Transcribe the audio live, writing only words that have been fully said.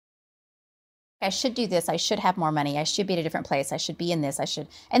I should do this. I should have more money. I should be at a different place. I should be in this.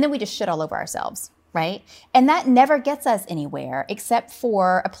 And then we just shit all over ourselves, right? And that never gets us anywhere except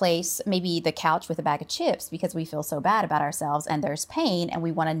for a place, maybe the couch with a bag of chips, because we feel so bad about ourselves and there's pain and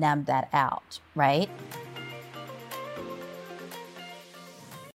we want to numb that out, right?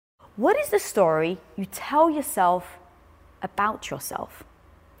 What is the story you tell yourself about yourself?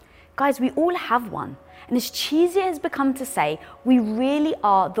 Guys, we all have one. And as cheesy as it has become to say, we really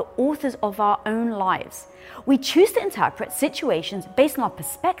are the authors of our own lives. We choose to interpret situations based on our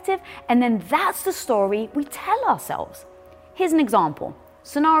perspective, and then that's the story we tell ourselves. Here's an example.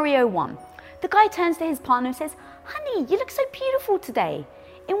 Scenario 1. The guy turns to his partner and says, "Honey, you look so beautiful today."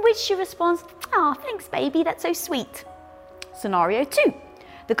 In which she responds, "Ah, thanks baby, that's so sweet." Scenario 2.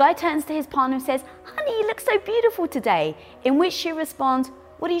 The guy turns to his partner and says, "Honey, you look so beautiful today." In which she responds,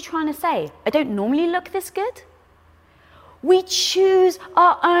 "What are you trying to say? I don't normally look this good?" We choose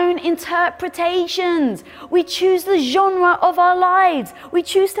our own interpretations. We choose the genre of our lives. We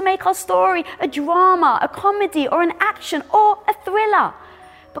choose to make our story a drama, a comedy, or an action, or a thriller.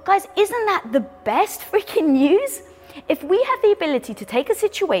 But guys, isn't that the best freaking news? If we have the ability to take a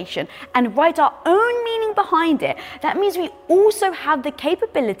situation and write our own meaning behind it, that means we also have the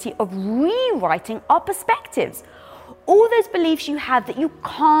capability of rewriting our perspectives. All those beliefs you have that you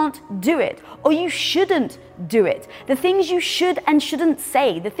can't do it, or you shouldn't do it, the things you should and shouldn't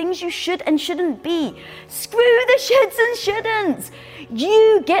say, the things you should and shouldn't be. Screw the shoulds and shouldn'ts.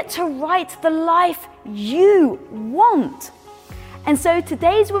 You get to write the life you want. And so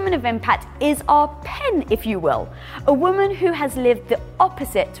today's Woman of Impact is our pen, if you will. A woman who has lived the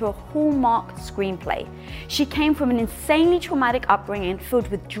opposite to a Hallmark screenplay. She came from an insanely traumatic upbringing filled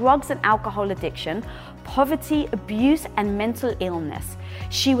with drugs and alcohol addiction, poverty, abuse, and mental illness.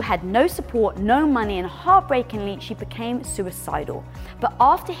 She had no support, no money, and heartbreakingly, she became suicidal. But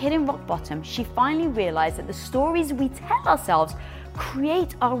after hitting rock bottom, she finally realized that the stories we tell ourselves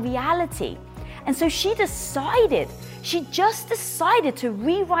create our reality. And so she just decided to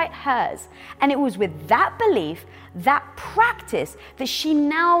rewrite hers. And it was with that belief, that practice, that she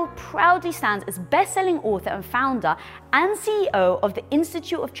now proudly stands as best-selling author and founder and CEO of the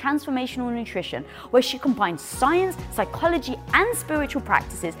Institute of Transformational Nutrition, where she combines science, psychology, and spiritual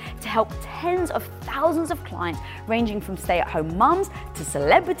practices to help tens of thousands of clients, ranging from stay-at-home mums to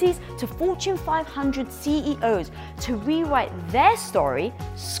celebrities to Fortune 500 CEOs, to rewrite their story,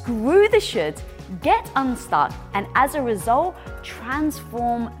 screw the shoulds, get unstuck, and as a result,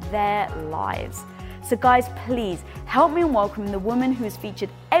 transform their lives. So guys, please help me in welcoming the woman who is featured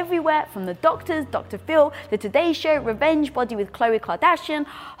everywhere, from The Doctors, Dr. Phil, The Today Show, Revenge Body with Khloe Kardashian,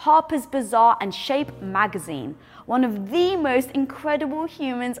 Harper's Bazaar, and Shape magazine. One of the most incredible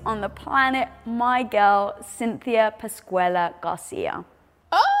humans on the planet, my girl, Cynthia Pasquella Garcia.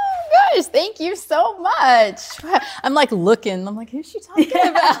 Oh gosh, thank you so much. I'm like looking, I'm like, who's she talking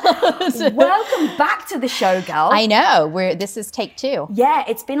about? Welcome back to the show, girl. I know, this is take 2. Yeah,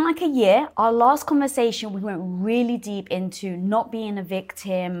 it's been like a year. Our last conversation, we went really deep into not being a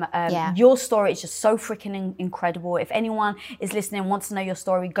victim. Your story is just so freaking incredible. If anyone is listening and wants to know your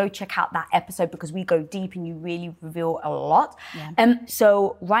story, go check out that episode because we go deep and you really reveal a lot. Yeah.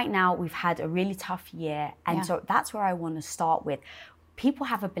 So right now we've had a really tough year. And so that's where I want to start with. People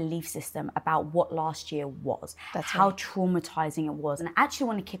have a belief system about what last year was, how traumatizing it was. And I actually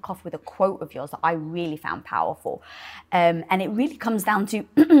want to kick off with a quote of yours that I really found powerful. And it really comes down to,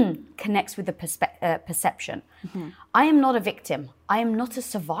 connects with the perception. Mm-hmm. I am not a victim. I am not a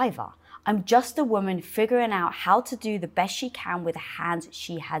survivor. I'm just a woman figuring out how to do the best she can with the hands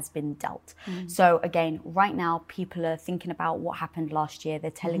she has been dealt. Mm-hmm. So again, right now, people are thinking about what happened last year. They're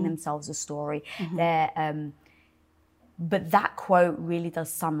telling themselves a story. Mm-hmm. But that quote really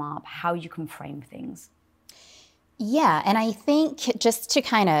does sum up how you can frame things. Yeah, and I think just to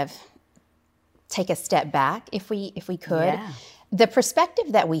kind of take a step back, if we could, the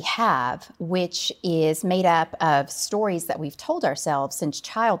perspective that we have, which is made up of stories that we've told ourselves since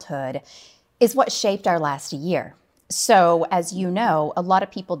childhood, is what shaped our last year. So as you know, a lot of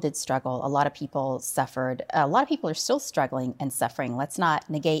people did struggle. A lot of people suffered. A lot of people are still struggling and suffering. Let's not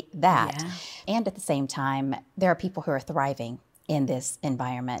negate that. Yeah. And at the same time, there are people who are thriving in this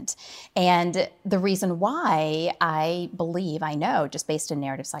environment. And the reason why I know, just based in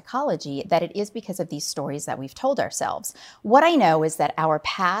narrative psychology, that it is because of these stories that we've told ourselves. What I know is that our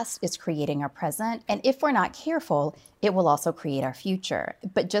past is creating our present. And if we're not careful, it will also create our future.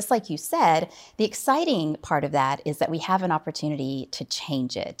 But just like you said, the exciting part of that is that we have an opportunity to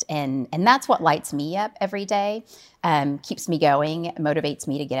change it. And that's what lights me up every day, keeps me going, motivates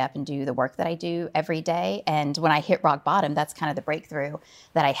me to get up and do the work that I do every day. And when I hit rock bottom, that's kind of the breakthrough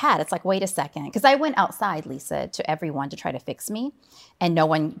that I had. It's like, wait a second, because I went outside, Lisa, to everyone to try to fix me, and no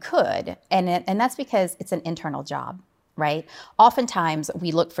one could. And that's because it's an internal job. Right? Oftentimes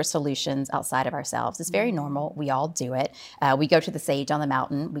we look for solutions outside of ourselves. It's very normal. We all do it. We go to the sage on the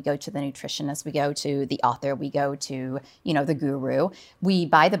mountain. We go to the nutritionist. We go to the author. We go to, the guru. We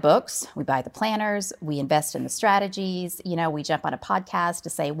buy the books. We buy the planners. We invest in the strategies. We jump on a podcast to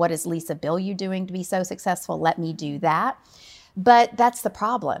say, what is Lisa Bilyeu doing to be so successful? Let me do that. But that's the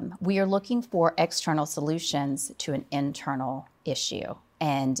problem. We are looking for external solutions to an internal issue.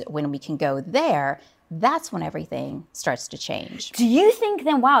 And when we can go there, that's when everything starts to change. Do you think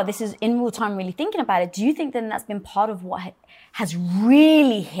then, wow, this is in real time really thinking about it, do you think then that's been part of what has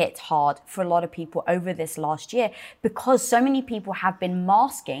really hit hard for a lot of people over this last year? Because so many people have been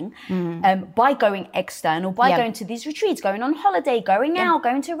masking by going external, by going to these retreats, going on holiday, going out,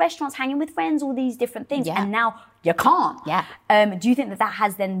 going to restaurants, hanging with friends, all these different things. And now you can't. Do you think that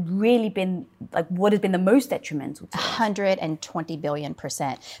has then really been like what has been the most detrimental to us? 120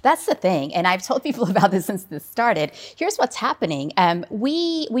 billion%. That's the thing. And I've told people about this since this started. Here's what's happening.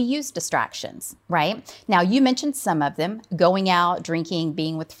 We use distractions, right? Now, you mentioned some of them: going out, drinking,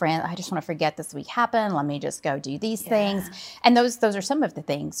 being with friends. I just want to forget this week happened. Let me just go do these things. And those are some of the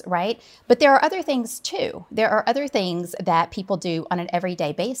things, right? But there are other things too. There are other things that people do on an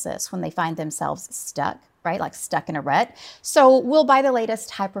everyday basis when they find themselves stuck, right? Like stuck in a rut. So we'll buy the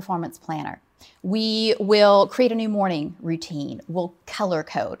latest high performance planner. We will create a new morning routine. We'll color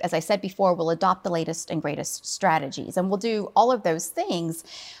code. As I said before, we'll adopt the latest and greatest strategies, and we'll do all of those things,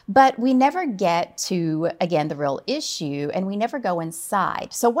 but we never get to, again, the real issue, and we never go inside.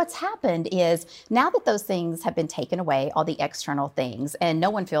 So what's happened is now that those things have been taken away, all the external things, and no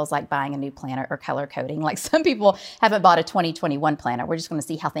one feels like buying a new planner or color coding. Like some people haven't bought a 2021 planner. We're just going to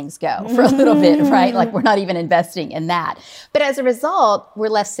see how things go for a little bit, right? Like we're not even investing in that. But as a result, we're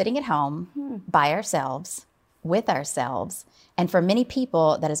left sitting at home by ourselves, with ourselves. And for many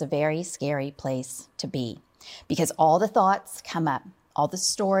people, that is a very scary place to be, because all the thoughts come up, all the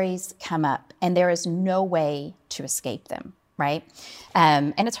stories come up, and there is no way to escape them, right?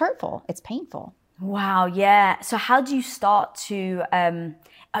 And it's hurtful, it's painful. Wow, yeah. So how do you start to,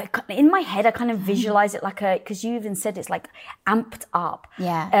 in my head, I kind of visualize it like because you even said it's like amped up.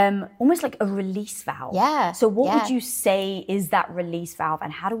 Almost like a release valve. So what would you say is that release valve,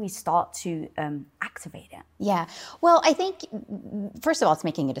 and how do we start to activate it? Well, I think, first of all, it's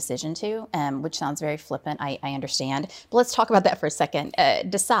making a decision to, which sounds very flippant, I understand. But let's talk about that for a second.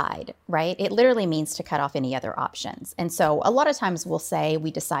 Decide, right? It literally means to cut off any other options. And so a lot of times we'll say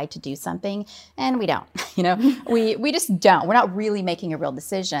we decide to do something, and we don't. We just don't. We're not really making a real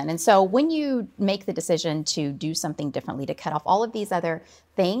decision. And so when you make the decision to do something differently, to cut off all of these other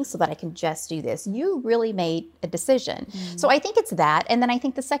things so that I can just do this, you really made a decision. So I think it's that. And then I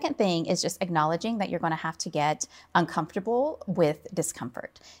think the second thing is just acknowledging that you're going to have to get uncomfortable with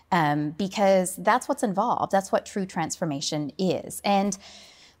discomfort, because that's what's involved. That's what true transformation is. And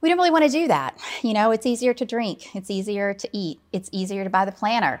we don't really want to do that. It's easier to drink. It's easier to eat. It's easier to buy the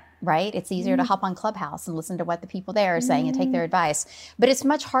planner, right? It's easier to hop on Clubhouse and listen to what the people there are saying and take their advice. But it's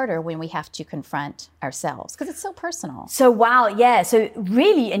much harder when we have to confront ourselves, because it's so personal. So, wow, yeah. So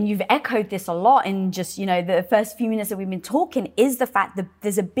really, and you've echoed this a lot in just, the first few minutes that we've been talking, is the fact that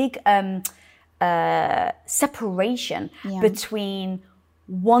there's a big separation between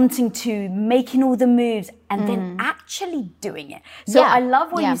wanting to, making all the moves, and then actually doing it. So I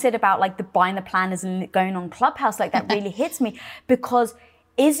love what you said about like the buying the planners and going on Clubhouse. Like that really hits me, because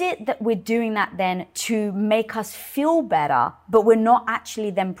is it that we're doing that then to make us feel better, but we're not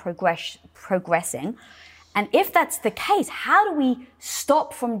actually then progressing? And if that's the case, how do we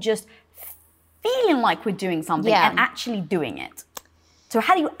stop from just feeling like we're doing something and actually doing it? So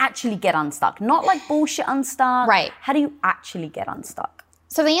how do you actually get unstuck? Not like bullshit unstuck. Right. How do you actually get unstuck?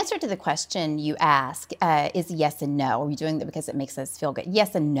 So the answer to the question you ask is yes and no. Are we doing that because it makes us feel good?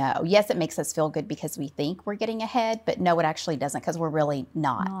 Yes and no. Yes, it makes us feel good because we think we're getting ahead, but no, it actually doesn't, because we're really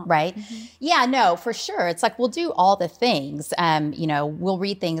not, right? Yeah, no, for sure. It's like we'll do all the things. We'll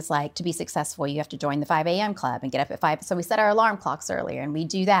read things like, to be successful, you have to join the 5 a.m. club and get up at 5. So we set our alarm clocks earlier and we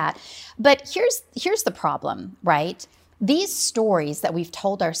do that. But here's the problem, right? These stories that we've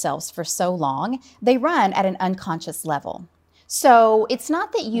told ourselves for so long, they run at an unconscious level. So it's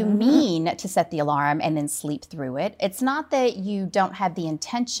not that you mean to set the alarm and then sleep through it. It's not that you don't have the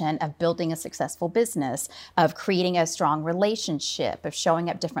intention of building a successful business, of creating a strong relationship, of showing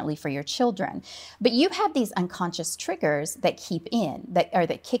up differently for your children. But you have these unconscious triggers that kick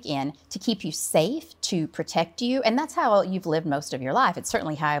in to keep you safe, to protect you. And that's how you've lived most of your life. It's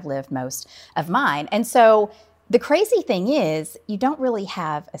certainly how I've lived most of mine. And so the crazy thing is, you don't really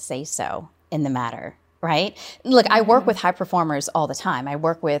have a say-so in the matter. Right? Look, I work with high performers all the time. I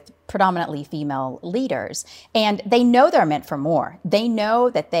work with predominantly female leaders, and they know they're meant for more. They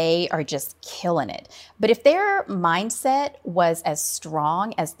know that they are just killing it. But if their mindset was as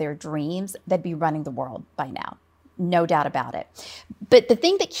strong as their dreams, they'd be running the world by now. No doubt about it. But the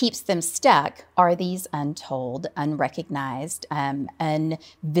thing that keeps them stuck are these untold, unrecognized,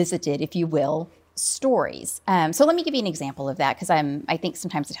 unvisited, if you will, stories. So let me give you an example of that, because I think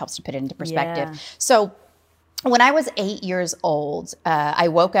sometimes it helps to put it into perspective. Yeah. So when I was 8 years old, I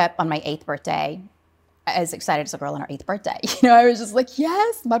woke up on my 8th birthday, as excited as a girl on her 8th birthday. I was just like,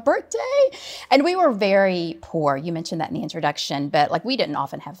 yes, my birthday. And we were very poor. You mentioned that in the introduction, but we didn't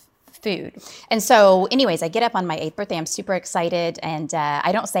often have food. And so anyways, I get up on my 8th birthday. I'm super excited, and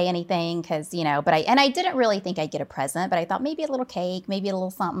I don't say anything because, but I didn't really think I'd get a present, but I thought maybe a little cake, maybe a little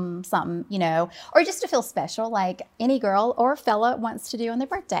something, or just to feel special, like any girl or fella wants to do on their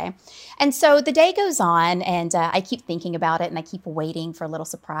birthday. And so the day goes on, and I keep thinking about it, and I keep waiting for a little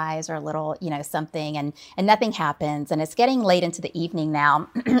surprise or a little, something, and nothing happens. And it's getting late into the evening now,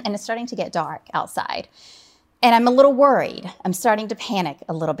 and it's starting to get dark outside. And I'm a little worried. I'm starting to panic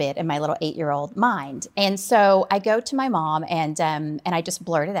a little bit in my little 8-year-old mind. And so I go to my mom, and I just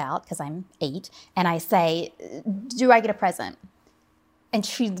blurt it out because I'm 8. And I say, do I get a present? And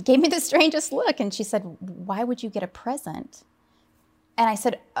she gave me the strangest look. And she said, why would you get a present? And I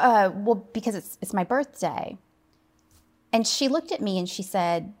said, well, because it's my birthday. And she looked at me and she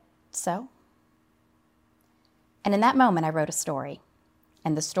said, so? And in that moment, I wrote a story.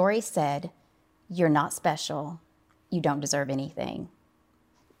 And the story said, you're not special. You don't deserve anything.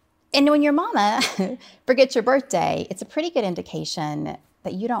 And when your mama forgets your birthday, it's a pretty good indication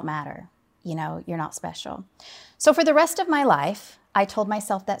that you don't matter. You're not special. So for the rest of my life, I told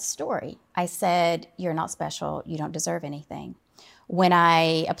myself that story. I said, you're not special. You don't deserve anything. When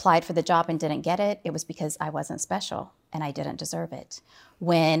I applied for the job and didn't get it, it was because I wasn't special and I didn't deserve it.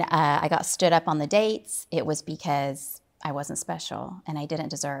 When I got stood up on the dates, it was because I wasn't special and I didn't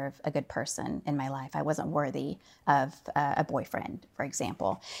deserve a good person in my life. I wasn't worthy of a boyfriend, for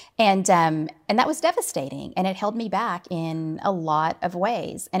example. And that was devastating, and it held me back in a lot of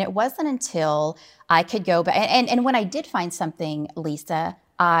ways. And it wasn't until I could go back, and when I did find something, Lisa,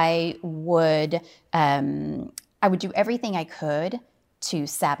 I would do everything I could to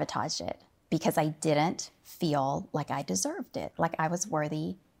sabotage it because I didn't feel like I deserved it, like I was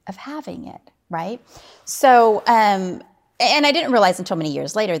worthy of having it, right? So, and I didn't realize until many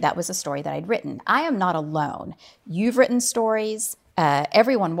years later that was a story that I'd written. I am not alone. You've written stories.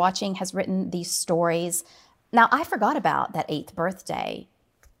 Everyone watching has written these stories. Now, I forgot about that 8th birthday,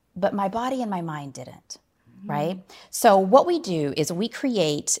 but my body and my mind didn't, right? So what we do is we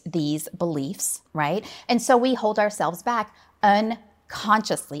create these beliefs, right? And so we hold ourselves back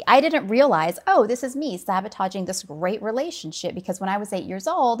unconsciously. I didn't realize, oh, this is me sabotaging this great relationship because when I was 8 years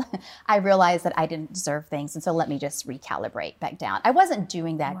old, I realized that I didn't deserve things. And so let me just recalibrate back down. I wasn't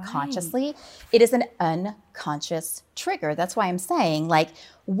doing that consciously. It is an unconscious trigger. That's why I'm saying,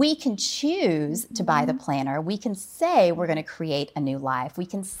 we can choose to buy the planner. We can say we're going to create a new life. We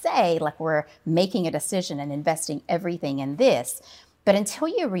can say we're making a decision and investing everything in this. But until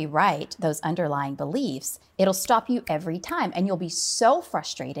you rewrite those underlying beliefs, it'll stop you every time. And you'll be so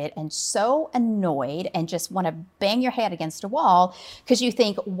frustrated and so annoyed and just want to bang your head against a wall because you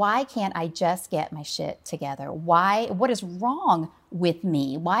think, why can't I just get my shit together? What is wrong with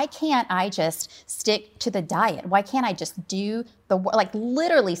me? Why can't I just stick to the diet? Why can't I just do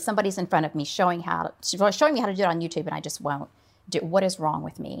literally somebody's in front of me showing me how to do it on YouTube and I just won't do it. What is wrong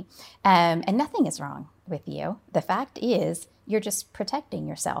with me? And nothing is wrong with you. The fact is, you're just protecting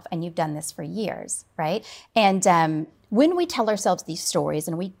yourself, and you've done this for years, right? And when we tell ourselves these stories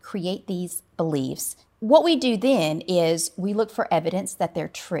and we create these beliefs, what we do then is we look for evidence that they're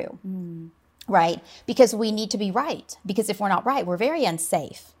true, right? Because we need to be right. Because if we're not right, we're very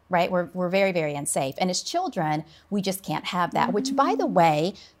unsafe, right? We're very, very unsafe. And as children, we just can't have that, which, by the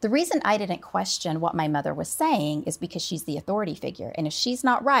way, the reason I didn't question what my mother was saying is because she's the authority figure. And if she's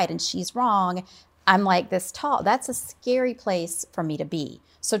not right and she's wrong, I'm like this tall. That's a scary place for me to be.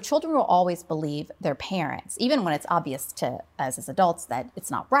 So children will always believe their parents, even when it's obvious to us as adults that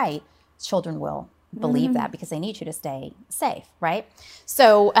it's not right. Children will believe that because they need you to stay safe, right?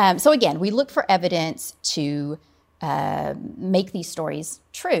 So, so again, we look for evidence to make these stories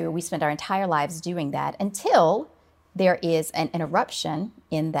true. We spend our entire lives doing that until there is an interruption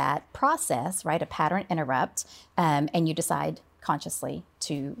in that process, right? A pattern interrupt, and you decide consciously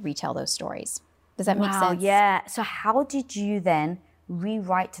to retell those stories. Does that make sense? Yeah. So how did you then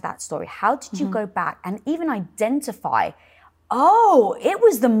rewrite to that story? How did you go back and even identify, oh, it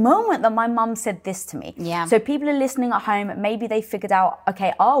was the moment that my mum said this to me. Yeah. So people are listening at home, maybe they figured out,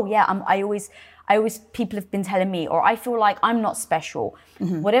 okay, oh yeah, I always, people have been telling me, or I feel like I'm not special.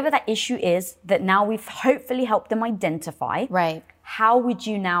 Whatever that issue is that now we've hopefully helped them identify. Right. How would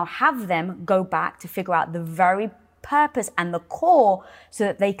you now have them go back to figure out the very purpose and the core so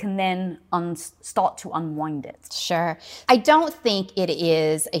that they can then start to unwind it? Sure. I don't think it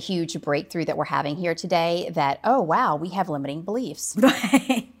is a huge breakthrough that we're having here today that, oh, wow, we have limiting beliefs.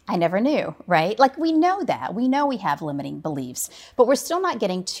 I never knew, right? Like we know that. We know we have limiting beliefs, but we're still not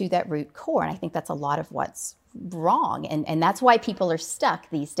getting to that root core. And I think that's a lot of what's wrong. And that's why people are stuck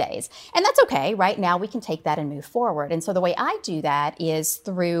these days. And that's okay, right? Now we can take that and move forward. And so the way I do that is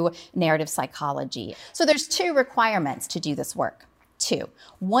through narrative psychology. So there's 2 requirements to do this work. 2.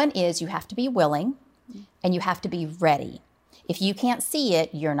 One is you have to be willing and you have to be ready. If you can't see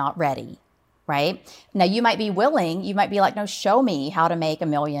it, you're not ready. Right? Now you might be willing, you might be like, no, show me how to make $1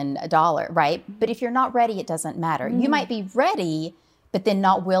 million, right? But if you're not ready, it doesn't matter. You might be ready, but then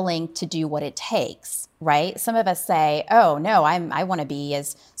not willing to do what it takes, right? Some of us say, oh no, I want to be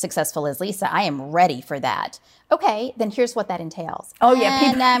as successful as Lisa. I am ready for that. Okay, then here's what that entails. Oh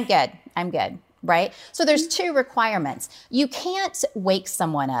yeah, no, I'm good, right? So there's 2 requirements. You can't wake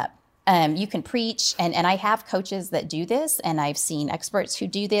someone up. You can preach, and I have coaches that do this, and I've seen experts who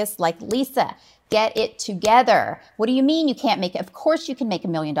do this, like, Lisa, get it together. What do you mean you can't make it? Of course you can make $1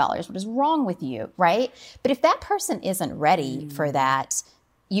 million. What is wrong with you, right? But if that person isn't ready for that,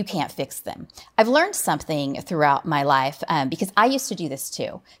 you can't fix them. I've learned something throughout my life because I used to do this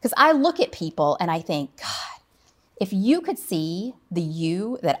too. Because I look at people and I think, God, if you could see the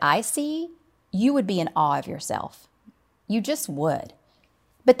you that I see, you would be in awe of yourself. You just would.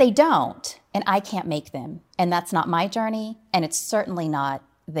 But they don't, and I can't make them. And that's not my journey, and it's certainly not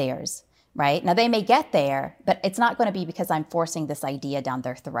theirs, right? Now, they may get there, but it's not going to be because I'm forcing this idea down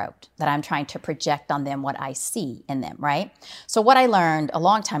their throat, that I'm trying to project on them what I see in them, right? So what I learned a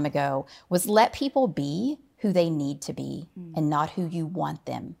long time ago was let people be who they need to be and not who you want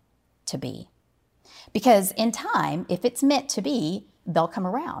them to be. Because in time, if it's meant to be, they'll come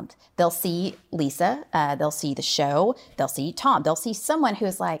around. They'll see Lisa, they'll see the show, they'll see Tom, they'll see someone who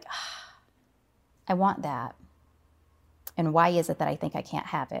is like, I want that. And why is it that I think I can't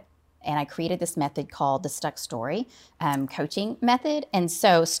have it? And I created this method called the Stuck Story coaching method. And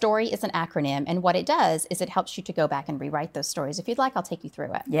so STORY is an acronym. And what it does is it helps you to go back and rewrite those stories. If you'd like, I'll take you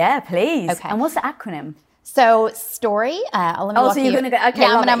through it. Yeah, please. Okay. And what's the acronym? So STORY, let me walk so you're you. going to go, okay,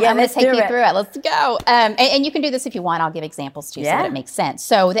 yeah, I'm going to take you through it. Let's go. And you can do this if you want. I'll give examples too so that it makes sense.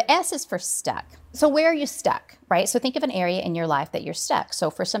 So the S is for stuck. So where are you stuck, right? So think of an area in your life that you're stuck.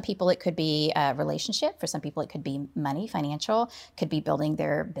 So for some people, it could be a relationship. For some people, it could be money, financial, could be building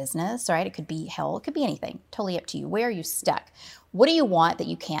their business, right? It could be health, it could be anything. Totally up to you. Where are you stuck? What do you want that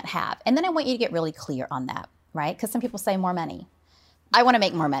you can't have? And then I want you to get really clear on that, right? Because some people say more money. I want to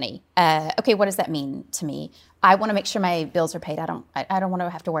make more money. Okay, what does that mean to me? I want to make sure my bills are paid. I don't want to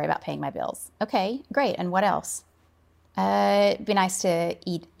have to worry about paying my bills. Okay, great. And what else? It'd be nice to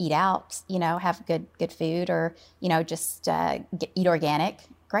eat out, have good food, or just eat organic.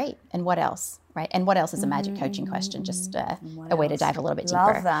 Great. And what else? Right. And what else is a magic coaching question? Just a way to dive a little bit deeper.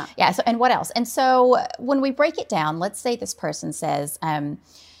 Love that. Yeah. So, and what else? And so when we break it down, let's say this person says,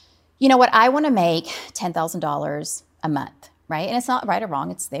 you know what? I want to make $10,000 a month. Right? And it's not right or wrong.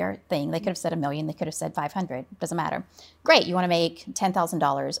 It's their thing. They could have said $1 million. They could have said 500. Doesn't matter. Great. You want to make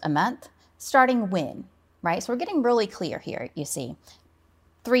 $10,000 a month? Starting when? Right? So we're getting really clear here, you see.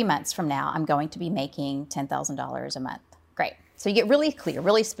 3 months from now, I'm going to be making $10,000 a month. Great. So you get really clear,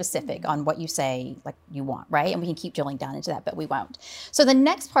 really specific on what you say like you want, right? And we can keep drilling down into that, but we won't. So the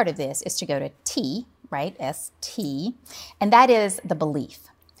next part of this is to go to T, right? S-T. And that is the belief.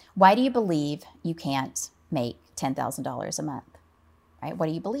 Why do you believe you can't make $10,000 a month, right? Why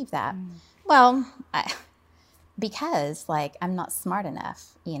do you believe that? Well, because I'm not smart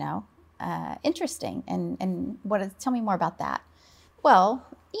enough, interesting. And tell me more about that. Well,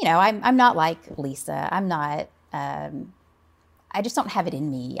 I'm not like Lisa. I'm not, I just don't have it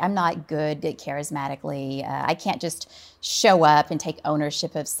in me. I'm not good charismatically. I can't just show up and take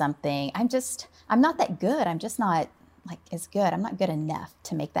ownership of something. I'm not that good. I'm just not as good. I'm not good enough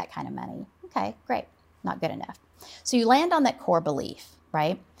to make that kind of money. Okay, great. Not good enough. So you land on that core belief,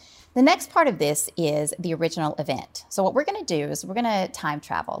 right? The next part of this is the original event. So what we're going to do is we're going to time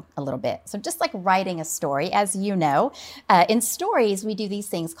travel a little bit. So just like writing a story, as you know, in stories, we do these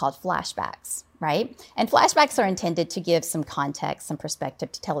things called flashbacks, right? And flashbacks are intended to give some context, some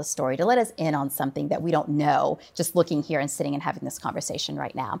perspective, to tell a story, to let us in on something that we don't know, just looking here and sitting and having this conversation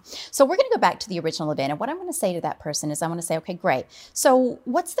right now. So we're going to go back to the original event. And what I'm going to say to that person is I'm going to say, okay, great. So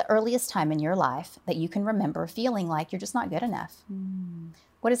what's the earliest time in your life that you can remember feeling like you're just not good enough?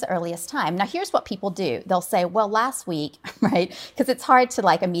 What is the earliest time? Now, here's what people do. They'll say, well, last week, right? Because it's hard to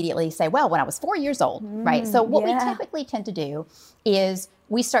like immediately say, well, when I was 4 years old, right? So what we typically tend to do is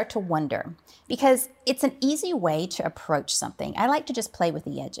we start to wonder, because it's an easy way to approach something. I like to just play with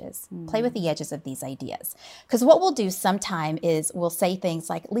the edges, play with the edges of these ideas. Because what we'll do sometime is we'll say things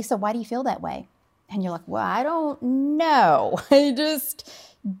like, Lisa, why do you feel that way? And you're like, well, I don't know. I just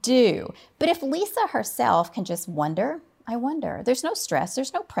do. But if Lisa herself can just wonder, I wonder. There's no stress.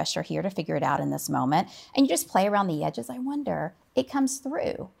 There's no pressure here to figure it out in this moment. And you just play around the edges. I wonder. It comes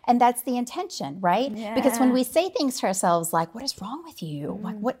through. And that's the intention, right? Yeah. Because when we say things to ourselves like, what is wrong with you?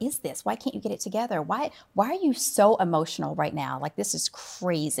 Like, what is this? Why can't you get it together? Why are you so emotional right now? Like, this is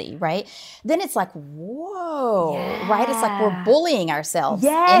crazy, right? Then it's like, whoa, right? It's like we're bullying ourselves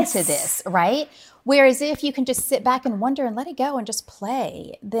into this, right? Whereas if you can just sit back and wonder and let it go and just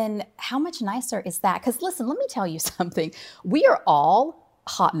play, then how much nicer is that? Because listen, let me tell you something. We are all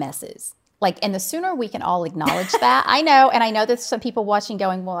hot messes. Like, and the sooner we can all acknowledge that, I know, and I know there's some people watching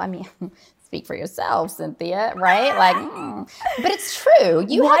going, well, I mean, speak for yourself, Cynthia, right? Like, but it's true.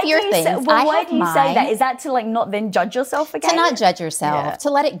 You have your things. Why do you say that? Is that to like not then judge yourself again? To not judge yourself,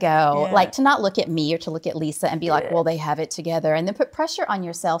 to let it go, like to not look at me or to look at Lisa and be like, well, they have it together, and then put pressure on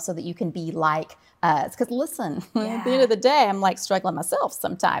yourself so that you can be like us. Because listen, at the end of the day, I'm like struggling myself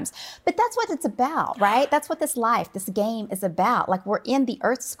sometimes. But that's what it's about, right? That's what this life, this game is about. Like, we're in the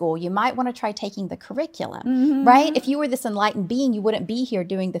Earth School. You might want to try taking the curriculum, right? If you were this enlightened being, you wouldn't be here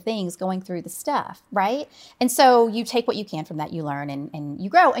doing the things, going through the stuff, right? And so you take what you can from that, you learn and you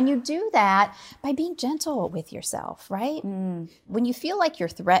grow. And you do that by being gentle with yourself, right? When you feel like you're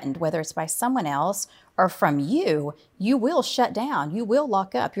threatened, whether it's by someone else or from you, you will shut down. You will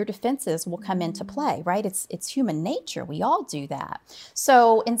lock up. Your defenses will come into play, right? It's human nature. We all do that.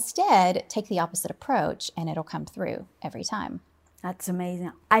 So instead, take the opposite approach and it'll come through every time. That's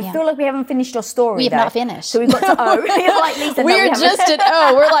amazing. I feel like we haven't finished your story. We have not finished. So we've got to O. You're like, Lisa, we're just at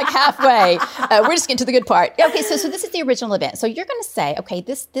O. We're like halfway. We're just getting to the good part. Okay, so this is the original event. So you're going to say, okay,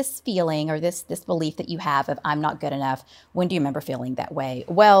 this feeling or this belief that you have of I'm not good enough, when do you remember feeling that way?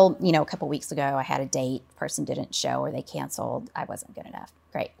 Well, you know, a couple weeks ago, I had a date. Person didn't show or they canceled. I wasn't good enough.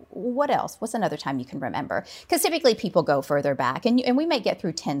 Great. What else? What's another time you can remember? Because typically people go further back. And we may get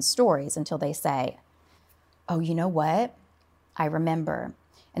through 10 stories until they say, oh, you know what? I remember,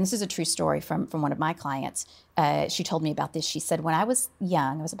 and this is a true story from one of my clients. She told me about this. She said, when I was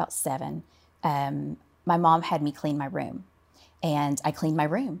young, I was about 7, my mom had me clean my room. And I cleaned my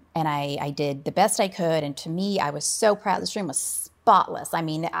room. And I did the best I could. And to me, I was so proud. This room was spotless. I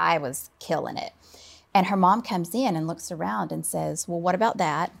mean, I was killing it. And her mom comes in and looks around and says, well, what about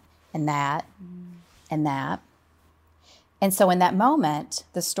that and that and that? And so in that moment,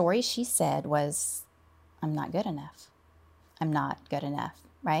 the story she said was, I'm not good enough. I'm not good enough,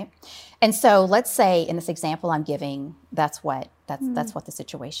 right? And so let's say in this example I'm giving, that's what the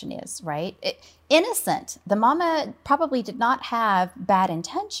situation is, right? Innocent. The mama probably did not have bad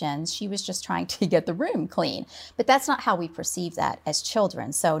intentions. She was just trying to get the room clean. But that's not how we perceive that as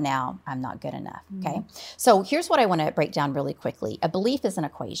children. So now I'm not good enough, okay? So here's what I want to break down really quickly. A belief is an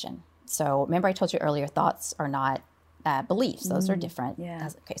equation. So remember I told you earlier, thoughts are not beliefs. Those are different.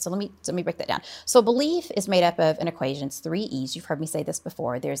 Okay, so let me break that down. So belief is made up of an equation. It's 3 E's. You've heard me say this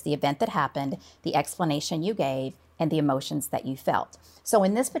before. There's the event that happened, the explanation you gave, and the emotions that you felt. So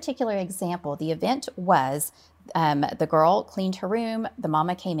in this particular example, the event was the girl cleaned her room. The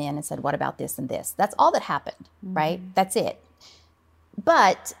mama came in and said, what about this and this? That's all that happened, right? That's it.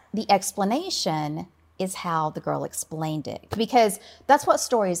 But the explanation is how the girl explained it. Because that's what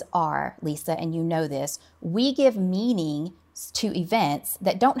stories are, Lisa, and you know this. We give meaning to events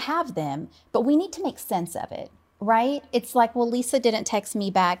that don't have them, but we need to make sense of it, right? It's like, well, Lisa didn't text me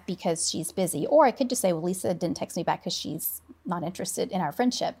back because she's busy. Or I could just say, well, Lisa didn't text me back because she's not interested in our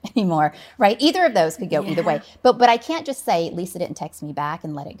friendship anymore, right? Either of those could go either way. But I can't just say, Lisa didn't text me back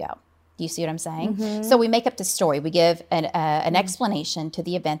and let it go. Do you see what I'm saying? So we make up the story. We give an explanation to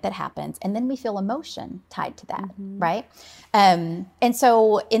the event that happens, and then we feel emotion tied to that, right? And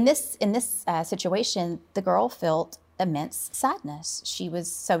so in this situation, the girl felt immense sadness. She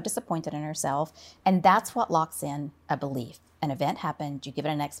was so disappointed in herself. And that's what locks in a belief. An event happened, you give it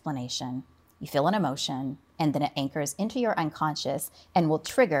an explanation, you feel an emotion, and then it anchors into your unconscious and will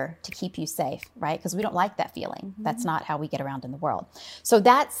trigger to keep you safe, right? Because we don't like that feeling. That's not how we get around in the world. So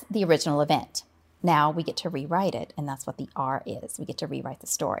that's the original event. Now we get to rewrite it, and that's what the R is. We get to rewrite the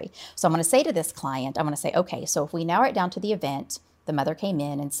story. So I'm going to say to this client, I'm going to say, okay, so if we narrow it down to the event, the mother came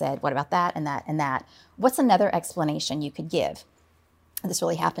in and said, what about that and that and that? What's another explanation you could give? This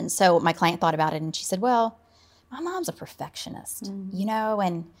really happened. So my client thought about it, and she said, well, my mom's a perfectionist, you know,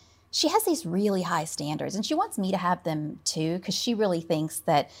 and she has these really high standards, and she wants me to have them too, because she really thinks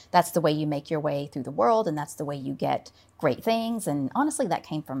that that's the way you make your way through the world, and that's the way you get great things. And honestly, that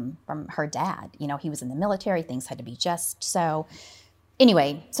came from her dad. You know, he was in the military, things had to be just so.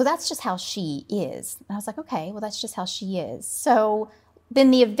 Anyway, so that's just how she is. And I was like, okay, well, that's just how she is. So then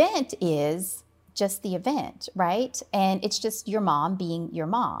the event is just the event, right? And it's just your mom being your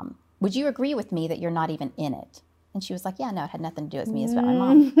mom. Would you agree with me that you're not even in it? And she was like, yeah, no, it had nothing to do with me. It's about my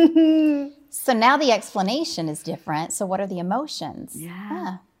mom. So now the explanation is different. So what are the emotions?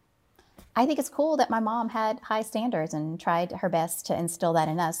 Yeah. I think it's cool that my mom had high standards and tried her best to instill that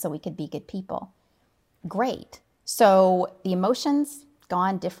in us so we could be good people. Great. So the emotions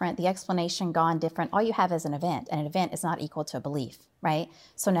gone different, the explanation gone different. All you have is an event, and an event is not equal to a belief, right?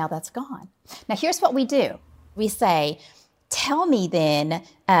 So now that's gone. Now here's what we do. We say, tell me then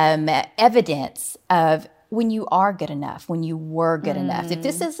evidence of when you are good enough, when you were good enough. If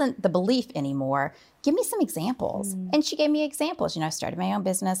this isn't the belief anymore, give me some examples. And she gave me examples. You know, I started my own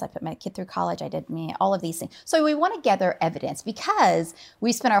business. I put my kid through college. I did all of these things. So we want to gather evidence because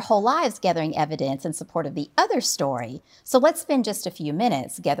we spent our whole lives gathering evidence in support of the other story. So let's spend just a few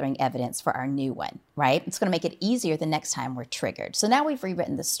minutes gathering evidence for our new one, right? It's going to make it easier the next time we're triggered. So now we've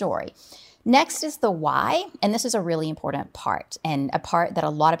rewritten the story. Next is the why, and this is a really important part, and a part that a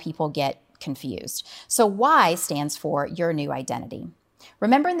lot of people get confused. So why stands for your new identity.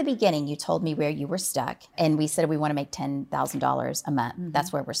 Remember in the beginning, you told me where you were stuck, and we said we want to make $10,000 a month.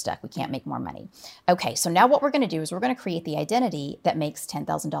 That's where we're stuck. We can't make more money. Okay, so now what we're going to do is we're going to create the identity that makes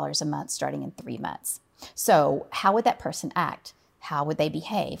 $10,000 a month starting in 3 months. So how would that person act? How would they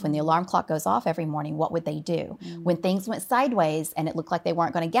behave? When the alarm clock goes off every morning, what would they do? When things went sideways and it looked like they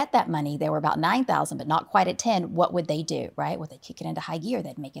weren't going to get that money, they were about 9,000, but not quite at 10, what would they do, right? Would they kick it into high gear?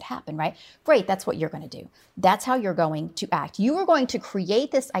 They'd make it happen, right? Great, that's what you're going to do. That's how you're going to act. You are going to create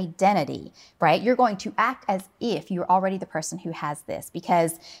this identity, right? You're going to act as if you're already the person who has this,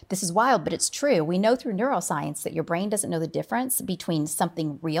 because this is wild, but it's true. We know through neuroscience that your brain doesn't know the difference between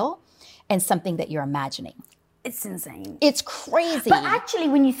something real and something that you're imagining. It's insane. It's crazy. But actually,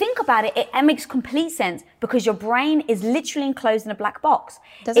 when you think about it, it makes complete sense because your brain is literally enclosed in a black box.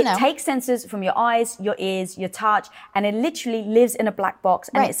 Doesn't know. It takes sensors from your eyes, your ears, your touch, and it literally lives in a black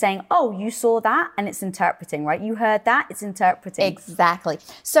box. And it's saying, oh, you saw that, and it's interpreting, right? You heard that, it's interpreting. Exactly.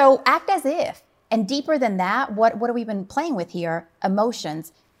 So act as if. And deeper than that, what have we been playing with here?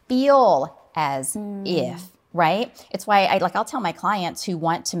 Emotions. Feel as if. Right? It's why I'll tell my clients who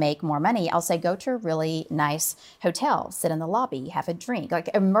want to make more money, I'll say, go to a really nice hotel, sit in the lobby, have a drink, like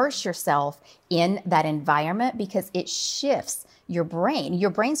immerse yourself in that environment because it shifts your brain. Your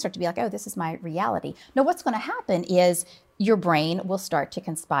brain starts to be like, oh, this is my reality. No, what's going to happen is your brain will start to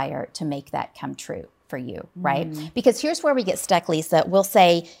conspire to make that come true for you, right? Because here's where we get stuck, Lisa. We'll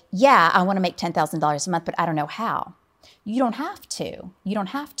say, yeah, I want to make $10,000 a month, but I don't know how. You don't have to. You don't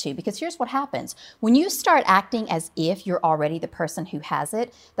have to, because here's what happens. When you start acting as if you're already the person who has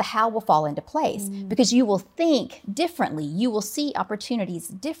it, the how will fall into place because you will think differently. You will see opportunities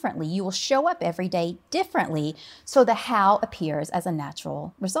differently. You will show up every day differently. So the how appears as a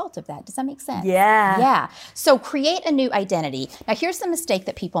natural result of that. Does that make sense? Yeah. Yeah. So create a new identity. Now, here's the mistake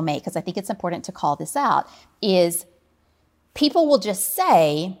that people make, because I think it's important to call this out, is people will just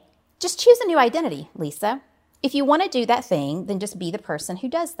say, just choose a new identity, Lisa. If you want to do that thing, then just be the person who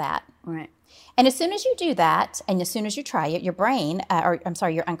does that. Right. And as soon as you do that, and as soon as you try it, your brain,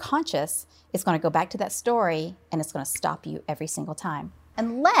 your unconscious is going to go back to that story, and it's going to stop you every single time.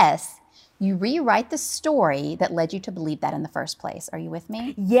 Unless you rewrite the story that led you to believe that in the first place. Are you with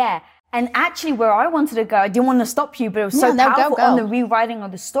me? Yeah. And actually, where I wanted to go, I didn't want to stop you, but it was so powerful on the rewriting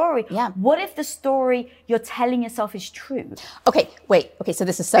of the story. Yeah. What if the story you're telling yourself is true? Okay, wait. Okay, so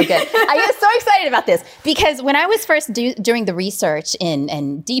this is so good. I get so excited about this because when I was first doing the research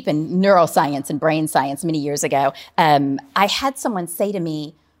and deep in neuroscience and brain science many years ago, I had someone say to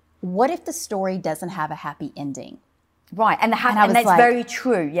me, what if the story doesn't have a happy ending? Right, and that's like, very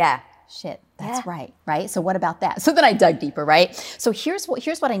true, yeah. shit, that's right? So what about that? So then I dug deeper, right? So here's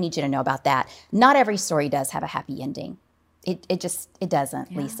what I need you to know about that. Not every story does have a happy ending. It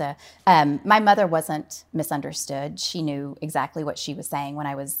doesn't, Lisa. My mother wasn't misunderstood. She knew exactly what she was saying when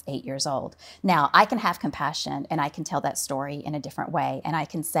I was 8 years old. Now, I can have compassion and I can tell that story in a different way. And I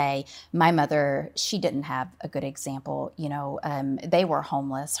can say, my mother, she didn't have a good example. They were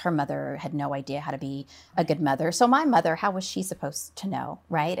homeless. Her mother had no idea how to be a good mother. So my mother, how was she supposed to know,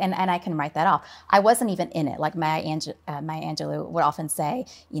 right? And I can write that off. I wasn't even in it. Like Maya Angelou would often say,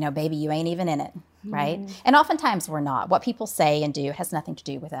 baby, you ain't even in it. Right? And oftentimes we're not. What people say and do has nothing to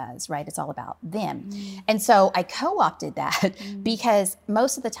do with us, right? It's all about them. And so I co-opted that because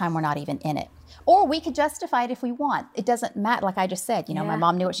most of the time we're not even in it. Or we could justify it if we want. It doesn't matter. Like I just said, my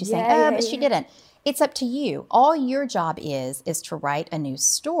mom knew what she's saying, but she didn't. It's up to you. All your job is to write a new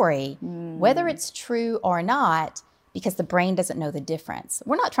story, whether it's true or not, because the brain doesn't know the difference.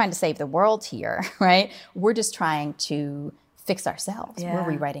 We're not trying to save the world here, right? We're just trying to fix ourselves. We're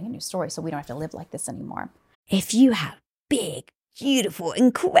rewriting a new story so we don't have to live like this anymore. If you have big, beautiful,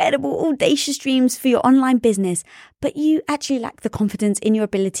 incredible, audacious dreams for your online business, but you actually lack the confidence in your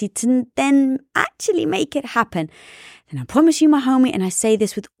ability to then actually make it happen, then I promise you, my homie, and I say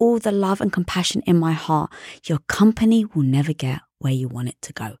this with all the love and compassion in my heart, your company will never get where you want it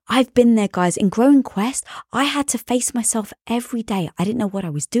to go. I've been there, guys. In Growing Quest, I had to face myself every day. I didn't know what I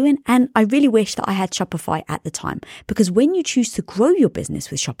was doing, and I really wish that I had Shopify at the time, because when you choose to grow your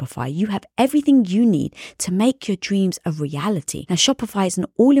business with Shopify, you have everything you need to make your dreams a reality. Now, Shopify is an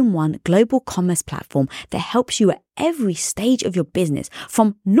all-in-one global commerce platform that helps you at every stage of your business.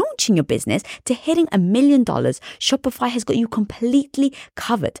 From launching your business to hitting $1 million, Shopify has got you completely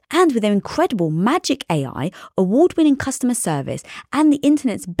covered. And with their incredible Magic AI, award-winning customer service, and the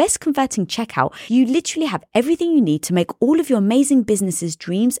internet's best converting checkout, you literally have everything you need to make all of your amazing business's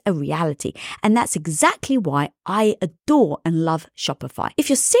dreams a reality. And that's exactly why I adore and love Shopify. If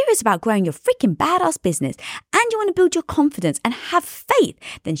you're serious about growing your freaking badass business and you want to build your confidence and have faith,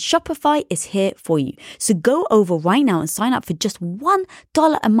 then Shopify is here for you. So go over right now and sign up for just $1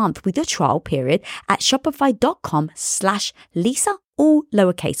 a month with your trial period at shopify.com/Lisa, all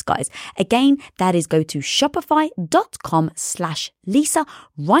lowercase, guys. Again, that is go to shopify.com/Lisa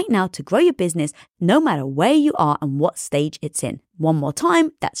right now to grow your business no matter where you are and what stage it's in. One more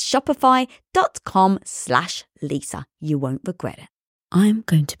time, that's shopify.com/Lisa. You won't regret it. I'm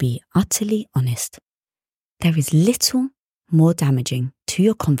going to be utterly honest. There is little more damaging to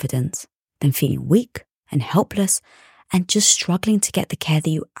your confidence than feeling weak and helpless and just struggling to get the care that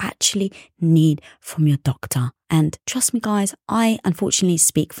you actually need from your doctor. And trust me, guys, I unfortunately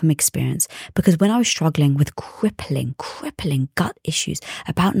speak from experience, because when I was struggling with crippling gut issues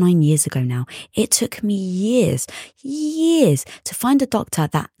about 9 years ago now, it took me years to find a doctor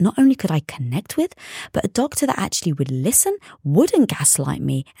that not only could I connect with, but a doctor that actually would listen, wouldn't gaslight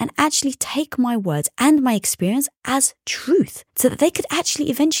me, and actually take my words and my experience as truth so that they could actually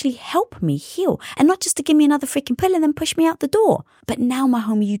eventually help me heal, and not just to give me another freaking pill and then push me out the door. But now, my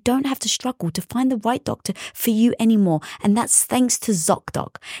homie, you don't have to struggle to find the right doctor for you anymore, and that's thanks to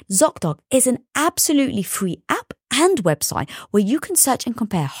ZocDoc. ZocDoc is an absolutely free app and website where you can search and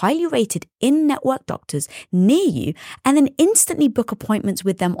compare highly rated in-network doctors near you and then instantly book appointments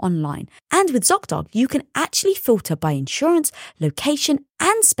with them online. And with ZocDoc, you can actually filter by insurance, location,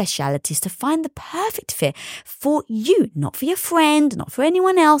 and specialities to find the perfect fit for you, not for your friend, not for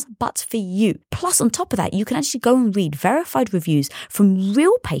anyone else, but for you. Plus, on top of that, you can actually go and read verified reviews from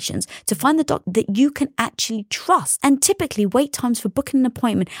real patients to find the doc that you can actually trust. And typically, wait times for booking an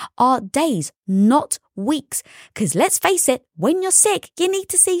appointment are days, not weeks. Because let's face it, when you're sick, you need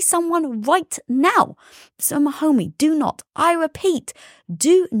to see someone right now. So my homie, I repeat,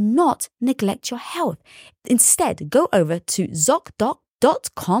 do not neglect your health. Instead, go over to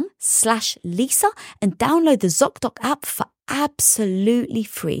ZocDoc.com/Lisa and download the ZocDoc app for absolutely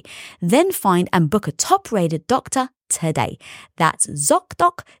free. Then find and book a top-rated doctor today. That's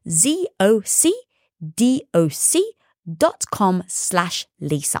ZocDoc,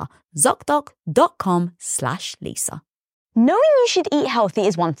 ZocDoc.com/Lisa. ZocDoc.com/Lisa. Knowing you should eat healthy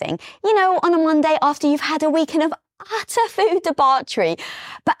is one thing, on a Monday after you've had a weekend of utter food debauchery,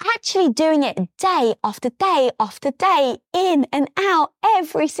 but actually doing it day after day after day, in and out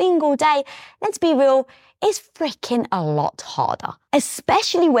every single day, let's be real, is freaking a lot harder.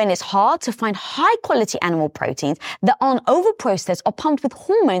 Especially when it's hard to find high quality animal proteins that aren't overprocessed or pumped with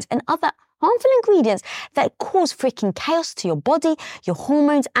hormones and other harmful ingredients that cause freaking chaos to your body, your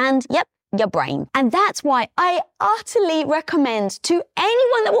hormones, and your brain. And that's why I utterly recommend to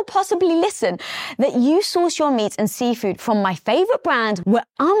anyone that will possibly listen that you source your meats and seafood from my favorite brand where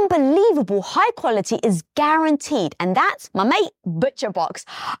unbelievable high quality is guaranteed. And that's my mate, ButcherBox.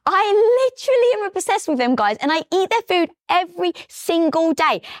 I literally am obsessed with them, guys, and I eat their food every single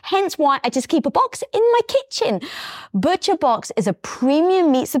day. Hence why I just keep a box in my kitchen. ButcherBox is a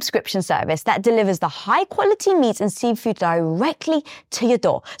premium meat subscription service that delivers the high quality meats and seafood directly to your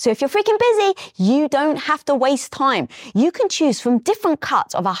door. So if you're freaking busy, you don't have to waste time. You can choose from different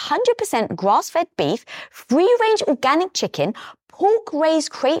cuts of 100% grass-fed beef, free-range organic chicken, pork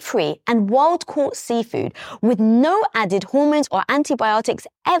raised crate-free, and wild-caught seafood with no added hormones or antibiotics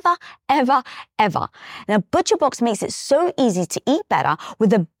ever. Now, ButcherBox makes it so easy to eat better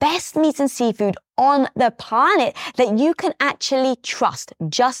with the best meats and seafood on the planet that you can actually trust,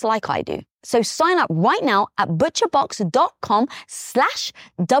 just like I do. So sign up right now at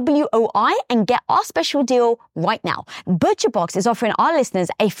butcherbox.com/WOI and get our special deal right now. ButcherBox is offering our listeners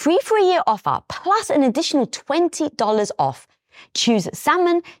a free for a year offer plus an additional $20 off. Choose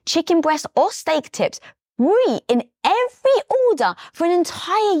salmon, chicken breast, or steak tips free in every order for an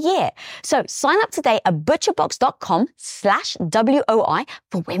entire year. So sign up today at butcherbox.com/WOI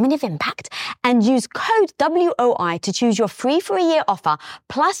for Women of Impact and use code WOI to choose your free for a year offer.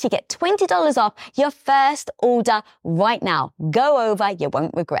 Plus you get $20 off your first order right now. Go over, you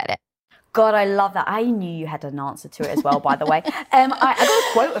won't regret it. God, I love that. I knew you had an answer to it as well, by the way. I got a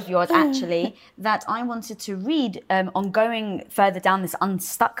quote of yours, actually, that I wanted to read on going further down this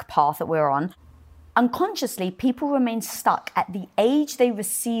unstuck path that we're on. Unconsciously, people remain stuck at the age they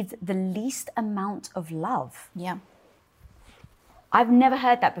received the least amount of love. Yeah. I've never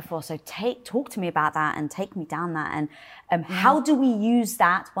heard that before. So talk to me about that and take me down that. And how do we use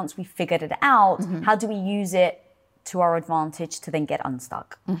that once we figured it out? Mm-hmm. How do we use it to our advantage to then get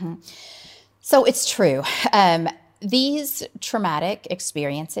unstuck? Mm-hmm. So it's true. These traumatic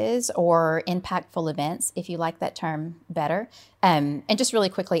experiences or impactful events, if you like that term better, and just really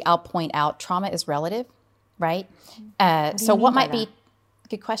quickly, I'll point out trauma is relative, right? So what might be,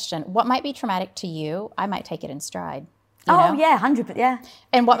 good question, what might be traumatic to you, I might take it in stride. You know? Yeah, 100%, yeah.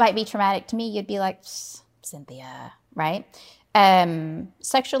 And what might be traumatic to me, you'd be like, Cynthia, right?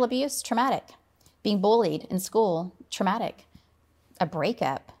 Sexual abuse, traumatic. Being bullied in school, traumatic. A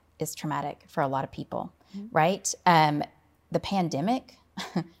breakup is traumatic for a lot of people, right? The pandemic,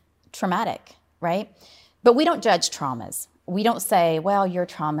 traumatic, right? But we don't judge traumas. We don't say, well, your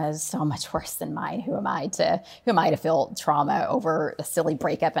trauma is so much worse than mine. Who am I to feel trauma over a silly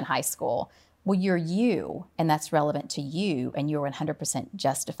breakup in high school? Well, you're you, and that's relevant to you, and you're 100%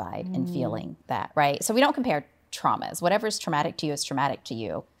 justified in feeling that, right? So we don't compare traumas. Whatever is traumatic to you is traumatic to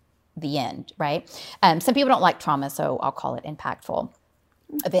you. The end, right? Some people don't like trauma, so I'll call it impactful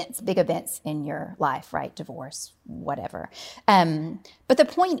events, big events in your life, right? Divorce, whatever. But the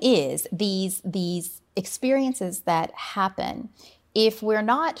point is, these experiences that happen, if we're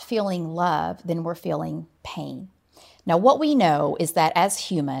not feeling love, then we're feeling pain. Now, what we know is that as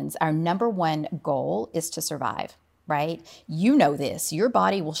humans, our number one goal is to survive, right? You know this. Your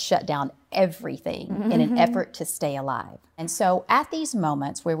body will shut down everything in an effort to stay alive. And so at these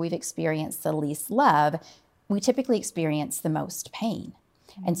moments where we've experienced the least love, we typically experience the most pain.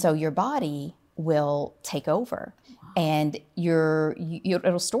 And so your body will take over and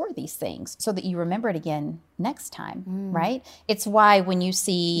it'll store these things so that you remember it again next time, right? It's why when you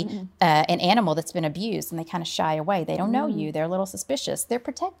see an animal that's been abused and they kind of shy away, they don't know you, they're a little suspicious, they're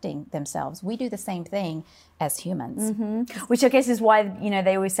protecting themselves. We do the same thing as humans. Which I guess is why,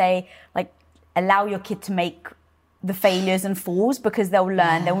 they always say, like, allow your kid to make the failures and falls, because they'll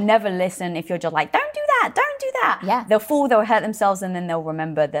learn. They'll never listen if you're just like, don't do that. Yeah. They'll fall, they'll hurt themselves, and then they'll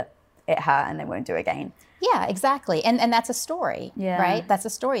remember that it hurt and they won't do it again. Yeah, exactly. And that's a story, right? That's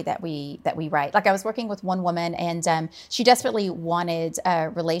a story that we write. Like I was working with one woman and she desperately wanted a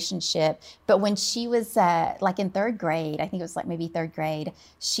relationship. But when she was like in third grade, I think it was like maybe third grade,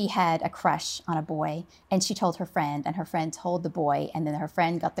 she had a crush on a boy and she told her friend and her friend told the boy and then her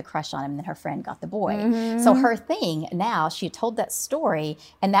friend got the crush on him and then her friend got the boy. So her thing now, she told that story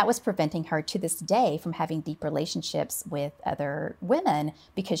and that was preventing her to this day from having deep relationships with other women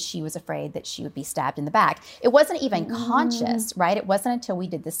because she was afraid that she would be stabbed in the back. It wasn't even conscious, right? It wasn't until we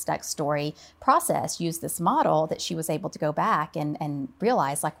did this stuck story process, used this model, that she was able to go back and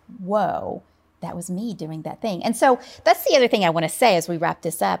realize like, whoa, that was me doing that thing. And so that's the other thing I want to say as we wrap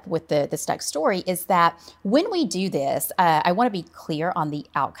this up with the stuck story is that when we do this, I want to be clear on the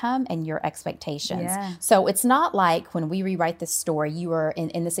outcome and your expectations. Yeah. So it's not like when we rewrite this story, you are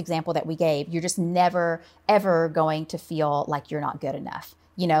in this example that we gave, you're just never, ever going to feel like you're not good enough.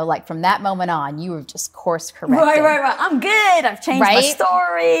 You know, like from that moment on, you were just course corrected. Right. I'm good. I've changed my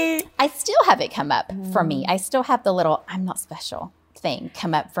story. I still have it come up for me. I still have the little, I'm not special thing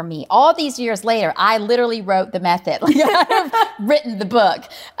come up for me. All these years later, I literally wrote the method. Like I've written the book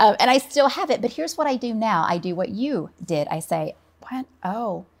and I still have it. But here's what I do now. I do what you did. I say, what?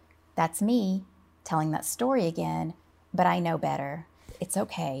 Oh, that's me telling that story again, but I know better. It's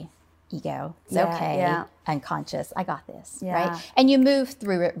okay. Ego. It's okay. Unconscious. I got this. Right. And you move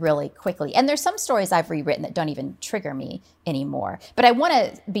through it really quickly. And there's some stories I've rewritten that don't even trigger me anymore. But I want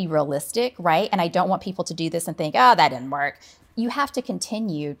to be realistic, right? And I don't want people to do this and think, oh, that didn't work. You have to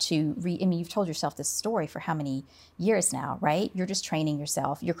continue to I mean, you've told yourself this story for how many years now, right? You're just training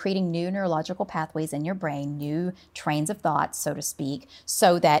yourself. You're creating new neurological pathways in your brain, new trains of thought, so to speak,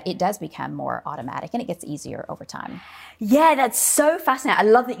 so that it does become more automatic and it gets easier over time. Yeah, that's so fascinating.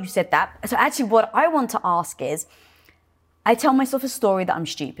 I love that you said that. So actually what I want to ask is, I tell myself a story that I'm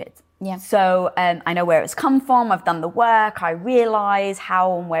stupid. Yeah. So I know where it's come from. I've done the work. I realize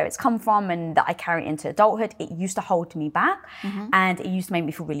how and where it's come from and that I carry it into adulthood. It used to hold me back and it used to make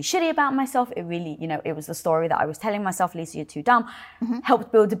me feel really shitty about myself. It really, you know, it was the story that I was telling myself, Lisa, you're too dumb.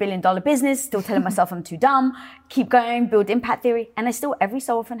 Helped build $1 billion business, still telling myself I'm too dumb. Keep going, build impact theory. And I still every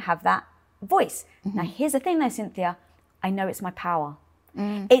so often have that voice. Now, here's the thing though, Cynthia. I know it's my power.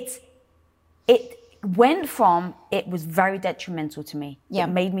 It went from, it was very detrimental to me. It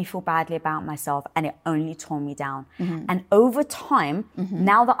made me feel badly about myself and it only tore me down. And over time,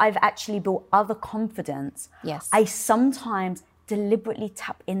 now that I've actually built other confidence, I sometimes deliberately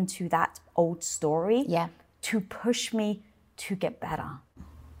tap into that old story to push me to get better.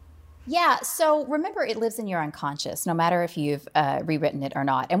 Yeah, so remember it lives in your unconscious, no matter if you've rewritten it or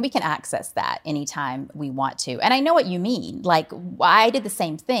not. And we can access that anytime we want to. And I know what you mean. Like, I did the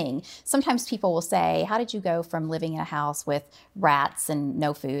same thing. Sometimes people will say, how did you go from living in a house with rats and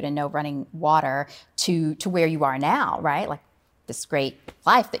no food and no running water to where you are now, right? Like, this great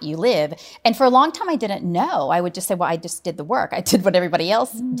life that you live. And for a long time, I didn't know. I would just say, well, I just did the work. I did what everybody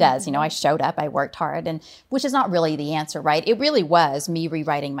else does. You know, I showed up, I worked hard, and which is not really the answer, right? It really was me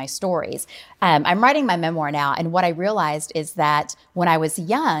rewriting my stories. I'm writing my memoir now. And what I realized is that when I was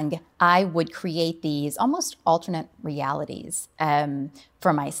young, I would create these almost alternate realities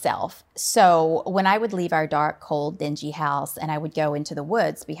for myself. So when I would leave our dark, cold, dingy house and I would go into the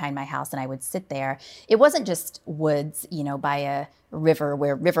woods behind my house and I would sit there, it wasn't just woods, you know, by a river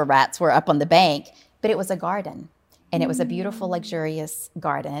where river rats were up on the bank, but it was a garden. And it was a beautiful, luxurious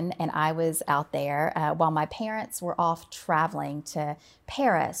garden. And I was out there while my parents were off traveling to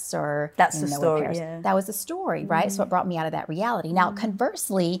Paris or... That's the story, yeah. That was the story, right? So it brought me out of that reality. Now,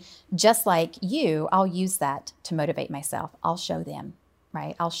 conversely, just like you, I'll use that to motivate myself. I'll show them.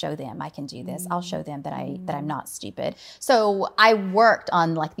 Right? I'll show them I can do this. I'll show them that I'm not stupid. So I worked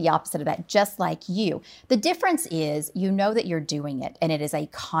on like the opposite of that, just like you. The difference is you know that you're doing it and it is a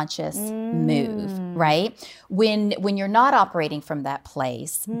conscious move, right? When you're not operating from that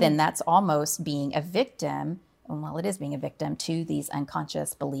place, then that's almost being a victim. Well, it is being a victim to these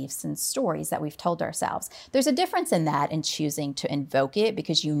unconscious beliefs and stories that we've told ourselves. There's a difference in that and choosing to invoke it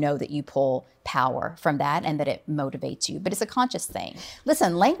because you know that you pull power from that and that it motivates you, but it's a conscious thing.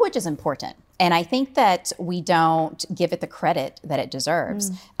 Listen, language is important. And I think that we don't give it the credit that it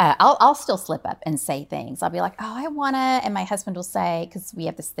deserves. I'll still slip up and say things. I'll be like, oh, I wanna, and my husband will say, because we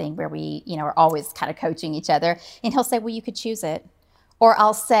have this thing where we, you know, are always kind of coaching each other, and he'll say, well, you could choose it. Or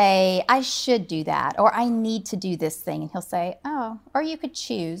I'll say, I should do that, or I need to do this thing. And he'll say, oh, or you could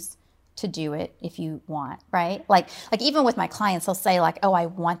choose to do it if you want, right? Like even with my clients, they'll say like, oh, I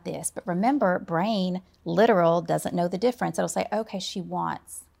want this. But remember, brain, literal, doesn't know the difference. It'll say, okay, she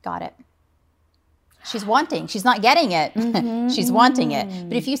wants, got it. She's wanting, she's not getting it. She's wanting it.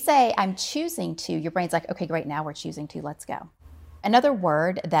 But if you say, I'm choosing to, your brain's like, okay, great, now we're choosing to, let's go. Another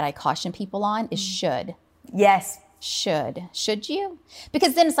word that I caution people on is should. Yes. Should you?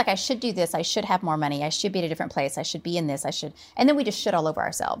 Because then it's like, I should do this. I should have more money. I should be at a different place. I should be in this. And then we just should all over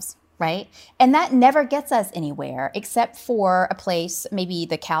ourselves, right? And that never gets us anywhere except for a place, maybe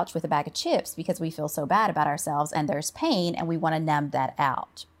the couch with a bag of chips because we feel so bad about ourselves and there's pain and we want to numb that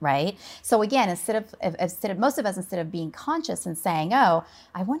out, right? So again, instead of being conscious and saying, oh,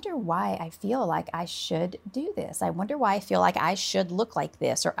 I wonder why I feel like I should do this. I wonder why I feel like I should look like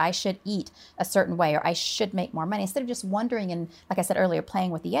this, or I should eat a certain way, or I should make more money. Instead of just wondering and, like I said earlier,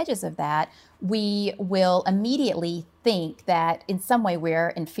 playing with the edges of that, we will immediately think that in some way we're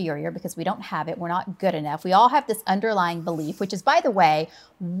inferior because we don't have it. We're not good enough. We all have this underlying belief, which is, by the way,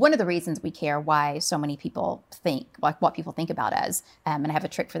 one of the reasons we care why so many people think, like what people think about us. And I have a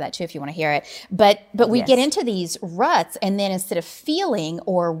trick for that too, if you want to hear it. But we get into these ruts, and then instead of feeling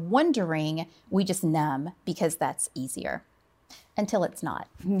or wondering, we just numb because that's easier until it's not.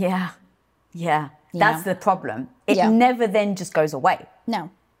 Yeah. That's the problem. It never then just goes away.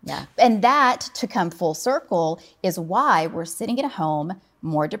 No. Yeah. And that, to come full circle, is why we're sitting at home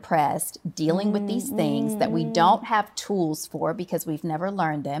more depressed, dealing with these things that we don't have tools for because we've never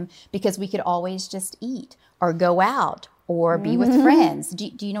learned them, because we could always just eat or go out or be with friends.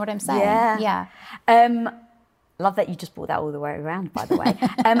 Do you know what I'm saying? Yeah. Love that you just brought that all the way around, by the way.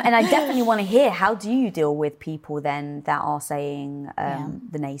 And I definitely want to hear, how do you deal with people then that are saying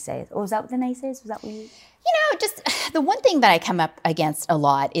the naysayers? Or was that the naysayers? Was that what you... Just the one thing that I come up against a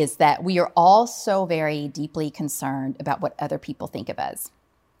lot is that we are all so very deeply concerned about what other people think of us,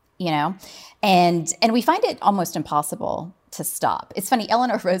 and we find it almost impossible to stop. It's funny,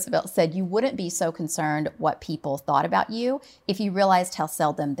 Eleanor Roosevelt said you wouldn't be so concerned what people thought about you if you realized how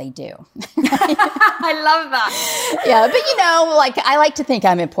seldom they do. I love that. Yeah, but I like to think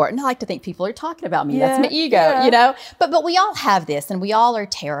I'm important. I like to think people are talking about me. That's my ego, But we all have this, and we all are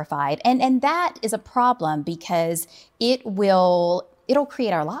terrified. And that is a problem because it'll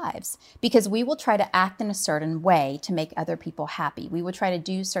create our lives, because we will try to act in a certain way to make other people happy. We will try to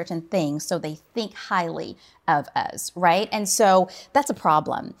do certain things so they think highly of us, right? And so that's a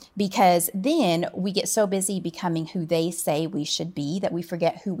problem, because then we get so busy becoming who they say we should be that we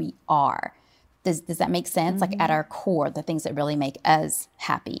forget who we are. Does that make sense? Like at our core, the things that really make us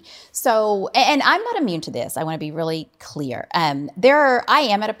happy. So, and I'm not immune to this. I want to be really clear. I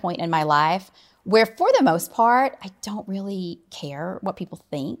am at a point in my life where, for the most part, I don't really care what people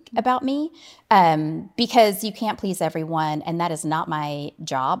think about me, because you can't please everyone, and that is not my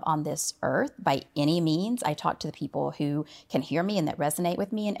job on this earth by any means. I talk to the people who can hear me and that resonate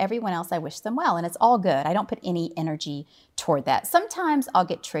with me, and everyone else, I wish them well, and it's all good. I don't put any energy toward that. Sometimes I'll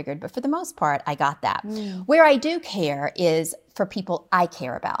get triggered, but for the most part, I got that. Where I do care is for people I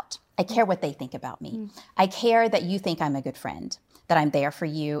care about. I care what they think about me. I care that you think I'm a good friend, that I'm there for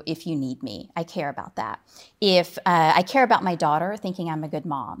you if you need me. I care about that. If I care about my daughter thinking I'm a good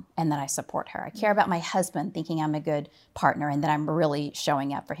mom and that I support her. I care about my husband thinking I'm a good partner and that I'm really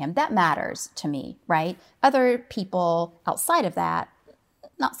showing up for him. That matters to me, right? Other people outside of that,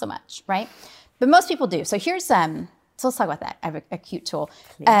 not so much, right? But most people do. So here's so let's talk about that. I have a cute tool.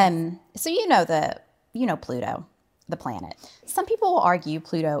 So Pluto, the planet. Some people will argue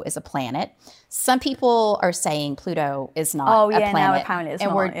Pluto is a planet. Some people are saying Pluto is not a planet. Now apparently it's and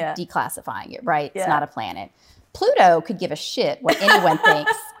not, we're declassifying it, right? It's not a planet. Pluto could give a shit what anyone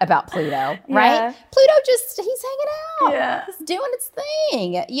thinks about Pluto, right? Pluto he's hanging out. He's doing its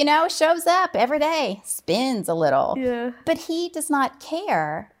thing, shows up every day, spins a little. Yeah. But he does not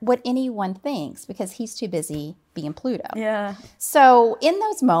care what anyone thinks because he's too busy being Pluto. Yeah. So in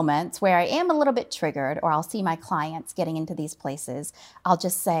those moments where I am a little bit triggered, or I'll see my clients getting into these places, I'll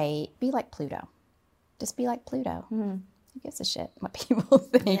just say, be like Pluto. Just be like Pluto. Mm-hmm. Who gives a shit what people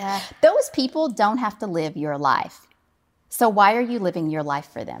think? Yeah. Those people don't have to live your life. So why are you living your life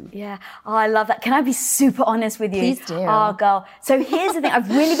for them? Yeah. Oh, I love that. Can I be super honest with you? Please do. Oh, girl. So here's the thing. I've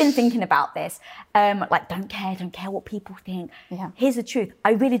really been thinking about this. Don't care what people think. Yeah. Here's the truth.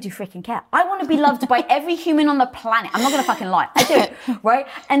 I really do freaking care. I want to be loved by every human on the planet. I'm not going to fucking lie. I do. Right?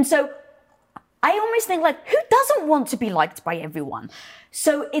 And so I almost think, who doesn't want to be liked by everyone?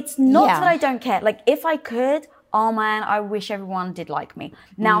 So it's not that I don't care. If I could, oh man, I wish everyone did like me.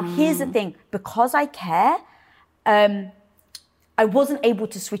 Now, here's the thing. Because I care, I wasn't able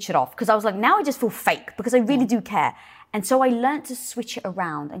to switch it off because I was like, now I just feel fake because I really do care. And so I learned to switch it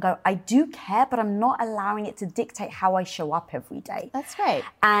around and go, I do care, but I'm not allowing it to dictate how I show up every day. That's right.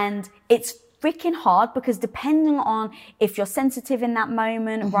 And it's freaking hard because depending on if you're sensitive in that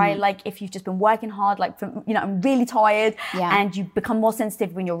moment, right? If you've just been working hard, I'm really tired and you become more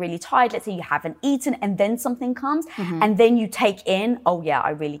sensitive when you're really tired. Let's say you haven't eaten and then something comes and then you take in, oh yeah, I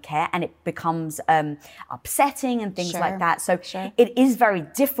really care. And it becomes upsetting and things like that. So it is very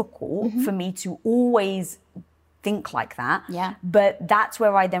difficult for me to always think like that. Yeah. But that's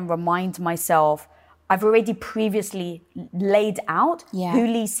where I then remind myself, I've already previously laid out who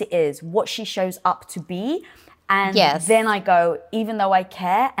Lisa is, what she shows up to be. And then I go, even though I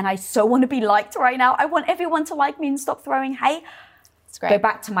care and I so want to be liked right now, I want everyone to like me and stop throwing hate. That's great. Go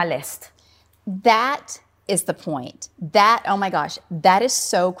back to my list. That is the point. That, oh my gosh, that is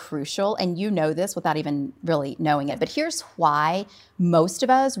so crucial. And you know this without even really knowing it. But here's why most of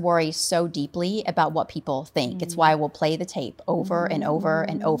us worry so deeply about what people think. It's why we'll play the tape over and over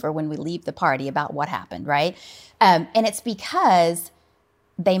and over when we leave the party about what happened, right? And it's because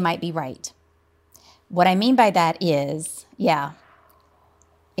they might be right. What I mean by that is,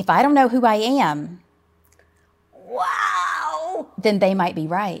 if I don't know who I am, then they might be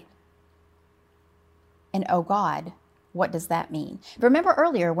right. And oh God, what does that mean? Remember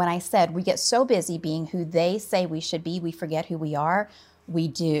earlier when I said we get so busy being who they say we should be, we forget who we are? We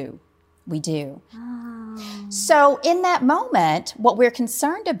do. So in that moment, what we're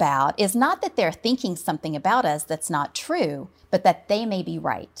concerned about is not that they're thinking something about us that's not true, but that they may be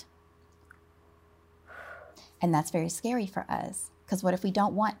right. And that's very scary for us. Because what if we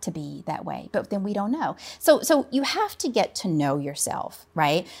don't want to be that way? But then we don't know. So you have to get to know yourself,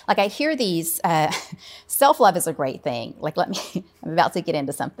 right? Like I hear these, self-love is a great thing. Like I'm about to get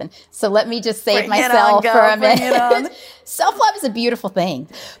into something. So let me just save myself for a minute. Self-love is a beautiful thing.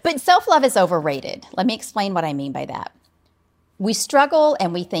 But self-love is overrated. Let me explain what I mean by that. We struggle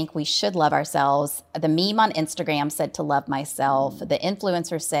and we think we should love ourselves. The meme on Instagram said to love myself. The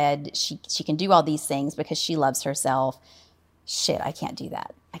influencer said she can do all these things because she loves herself. Shit, I can't do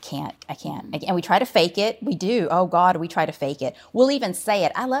that. I can't. And we try to fake it. We do. Oh God, we try to fake it. We'll even say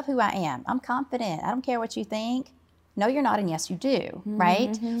it. I love who I am. I'm confident. I don't care what you think. No, you're not. And yes, you do.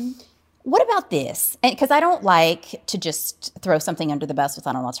 Right? What about this? And because I don't like to just throw something under the bus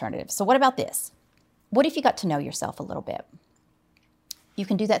without an alternative. So what about this? What if you got to know yourself a little bit? You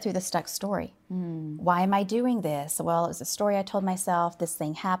can do that through the stuck story. Why am I doing this? Well, it was a story I told myself. This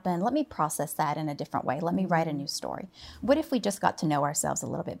thing happened. Let me process that in a different way. Let me write a new story. What if we just got to know ourselves a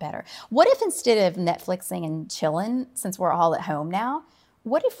little bit better? What if instead of Netflixing and chilling, since we're all at home now,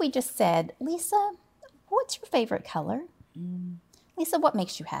 what if we just said, Lisa, what's your favorite color? Lisa, what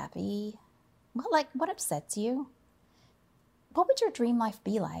makes you happy? What upsets you? What would your dream life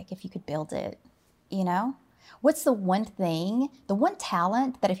be like if you could build it? You know? What's the one thing, the one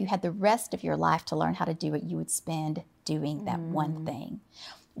talent that if you had the rest of your life to learn how to do it, you would spend doing that one thing?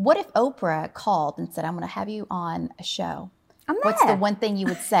 What if Oprah called and said, I'm going to have you on a show? What's the one thing you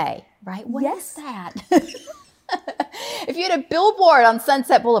would say, right? What is that? If you had a billboard on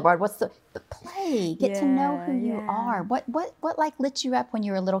Sunset Boulevard, what's the play? Get to know who you are. What lit you up when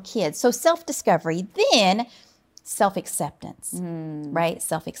you were a little kid? So self-discovery, then self-acceptance, right?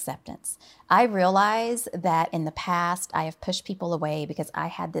 Self-acceptance. I realize that in the past, I have pushed people away because I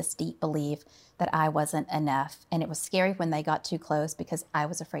had this deep belief that I wasn't enough. And it was scary when they got too close because I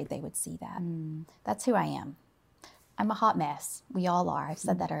was afraid they would see that. That's who I am. I'm a hot mess. We all are. I've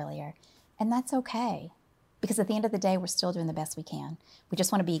said that earlier. And that's okay. Because at the end of the day, we're still doing the best we can. We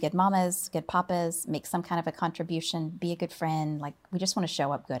just want to be good mamas, good papas, make some kind of a contribution, be a good friend. Like, we just want to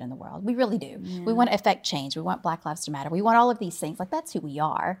show up good in the world. We really do. We want to affect change. We want Black Lives to Matter. We want all of these things. Like, that's who we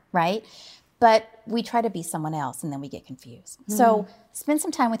are, right? But we try to be someone else, and then we get confused. So spend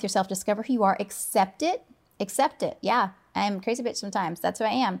some time with yourself. Discover who you are. Accept it. Accept it. Yeah, I am a crazy bitch sometimes. That's who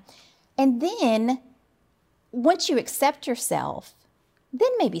I am. And then once you accept yourself, then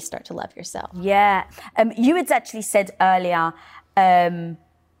maybe start to love yourself. Yeah. You had actually said earlier, oh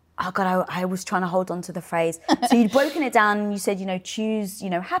God, I was trying to hold on to the phrase. So you'd broken it down and you said, choose,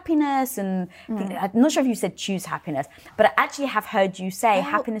 happiness. And I'm not sure if you said choose happiness, but I actually have heard you say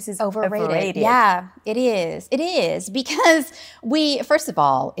happiness is overrated. Yeah, it is. It is. Because first of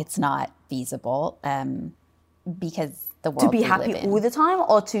all, it's not feasible because the world to be happy all the time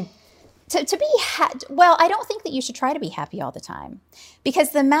or to be well, I don't think that you should try to be happy all the time, because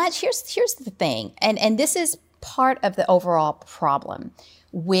here's the thing, and this is part of the overall problem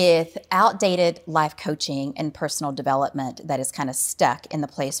with outdated life coaching and personal development that is kind of stuck in the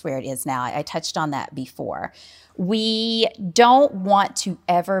place where it is now. I touched on that before. We don't want to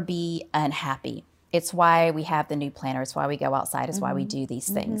ever be unhappy. It's why we have the new planner. It's why we go outside. It's why we do these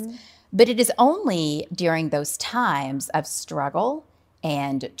things. But it is only during those times of struggle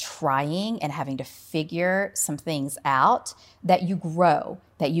and trying and having to figure some things out that you grow,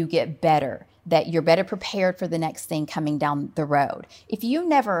 that you get better, that you're better prepared for the next thing coming down the road. If you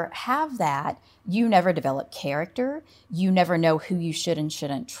never have that, you never develop character. You never know who you should and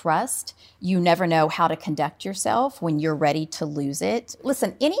shouldn't trust. You never know how to conduct yourself when you're ready to lose it.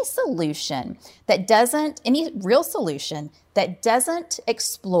 Listen, any real solution that doesn't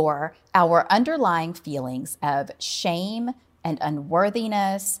explore our underlying feelings of shame and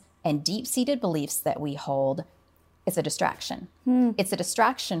unworthiness and deep-seated beliefs that we hold is a distraction. It's a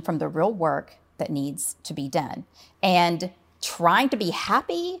distraction from the real work that needs to be done. And trying to be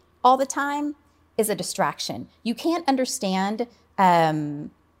happy all the time is a distraction. You can't understand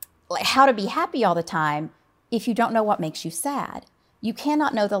like how to be happy all the time if you don't know what makes you sad. You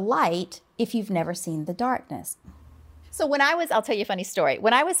cannot know the light if you've never seen the darkness. So I'll tell you a funny story.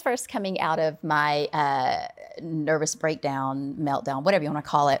 When I was first coming out of my nervous breakdown, meltdown, whatever you want to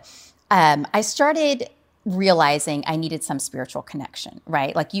call it, I started realizing I needed some spiritual connection,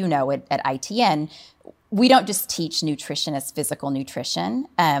 right? Like, at ITN, we don't just teach nutrition as physical nutrition.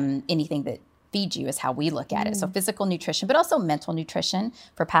 Anything that feeds you is how we look at it. So physical nutrition, but also mental nutrition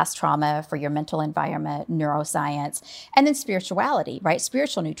for past trauma, for your mental environment, neuroscience, and then spirituality, right?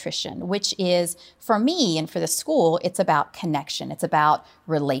 Spiritual nutrition, which is, for me and for the school, it's about connection. It's about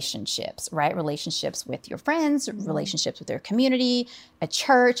relationships, right? Relationships with your friends, relationships with your community, a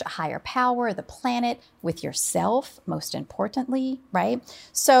church, a higher power, the planet, with yourself, most importantly, right?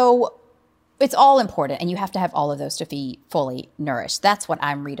 So it's all important, and you have to have all of those to be fully nourished. That's what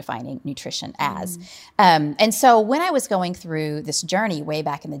I'm redefining nutrition as. And so when I was going through this journey way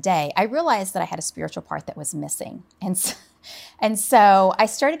back in the day, I realized that I had a spiritual part that was missing. And so I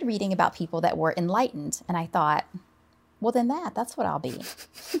started reading about people that were enlightened, and I thought, well, then that's what I'll be.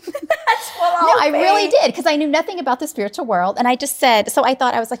 That's what I'll be. I really did, because I knew nothing about the spiritual world. And I just said, so I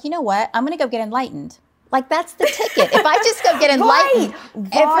thought, I was like, you know what? I'm going to go get enlightened. Like, that's the ticket. If I just go get enlightened,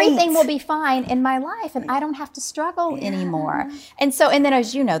 everything will be fine in my life, and I don't have to struggle anymore. And then,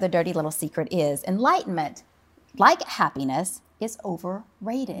 as you know, the dirty little secret is enlightenment, like happiness, is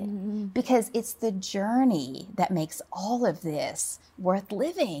overrated because it's the journey that makes all of this worth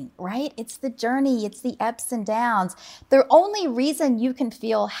living, right? It's the journey, it's the ups and downs. The only reason you can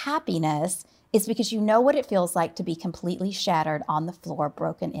feel happiness is because you know what it feels like to be completely shattered on the floor,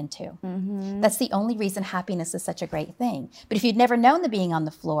 broken into. That's the only reason happiness is such a great thing. But if you'd never known the being on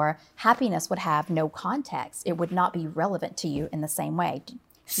the floor, happiness would have no context. It would not be relevant to you in the same way.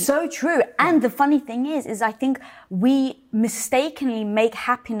 So true. And the funny thing is I think we mistakenly make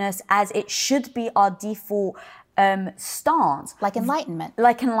happiness as it should be our default stance. Like enlightenment.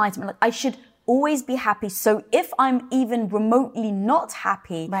 Like I should always be happy. So if I'm even remotely not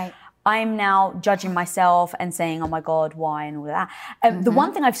happy, right, I'm now judging myself and saying, oh my God, why, and all of that. The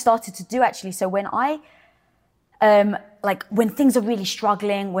one thing I've started to do actually, so when when things are really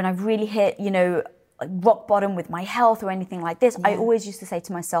struggling, when I've really hit, rock bottom with my health or anything like this, I always used to say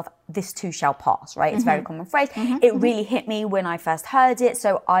to myself, this too shall pass, right? It's a very common phrase. It really hit me when I first heard it.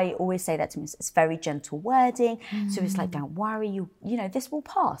 So I always say that to myself. It's very gentle wording. So it's like, don't worry, you know, this will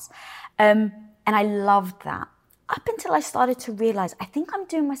pass. And I loved that. Up until I started to realize, I think I'm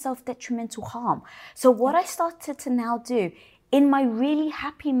doing myself detrimental harm. So what I started to now do, in my really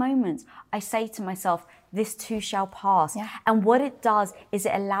happy moments, I say to myself, this too shall pass. Yeah. And what it does is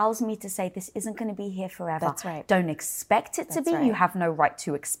it allows me to say, this isn't going to be here forever. That's right. Don't expect it to be. Right. You have no right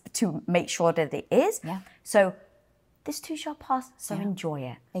to make sure that it is. Yeah. So this too shall pass, so enjoy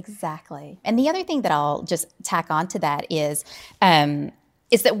it. Exactly. And the other thing that I'll just tack on to that is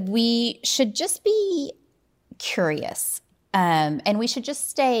that we should just be curious, and we should just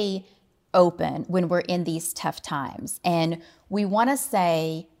stay open when we're in these tough times. And we want to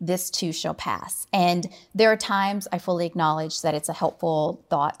say, this too shall pass. And there are times I fully acknowledge that it's a helpful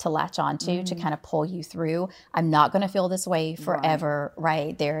thought to latch onto to kind of pull you through. I'm not going to feel this way forever,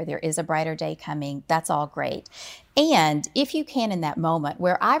 right? There is a brighter day coming. That's all great. And if you can, in that moment,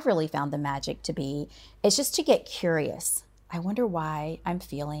 where I've really found the magic to be, is just to get curious. I wonder why I'm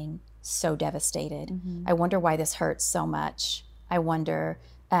feeling so devastated. I wonder why this hurts so much. I wonder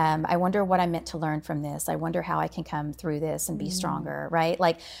what I'm meant to learn from this. I wonder how I can come through this and be stronger, right?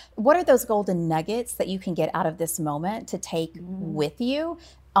 Like, what are those golden nuggets that you can get out of this moment to take with you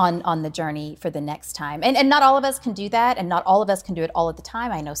on the journey for the next time? And not all of us can do that, and not all of us can do it all at the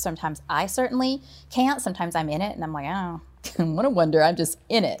time. I know sometimes I certainly can't. Sometimes I'm in it and I'm like, oh, what a wonder, I'm just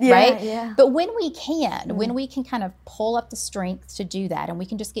in it, right? Yeah. But when we can kind of pull up the strength to do that, and we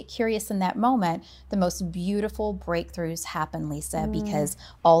can just get curious in that moment, the most beautiful breakthroughs happen, Lisa, because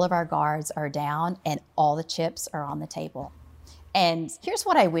all of our guards are down and all the chips are on the table. And here's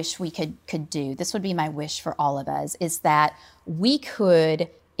what I wish we could do. This would be my wish for all of us, is that we could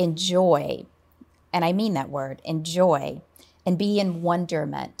enjoy, and I mean that word, enjoy, and be in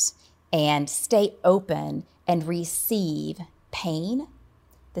wonderment and stay open and receive pain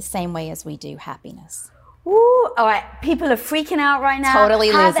the same way as we do happiness. Ooh, all right, people are freaking out right now.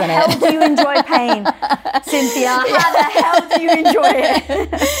 Totally losing it. How the hell do you enjoy pain, Cynthia? How the hell do you enjoy it?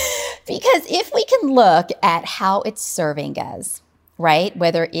 Because if we can look at how it's serving us, right?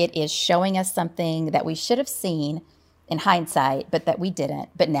 Whether it is showing us something that we should have seen in hindsight, but that we didn't.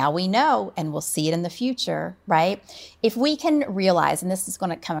 But now we know, and we'll see it in the future, right? If we can realize, and this is going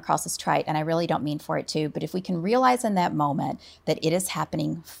to come across as trite, and I really don't mean for it to, but if we can realize in that moment that it is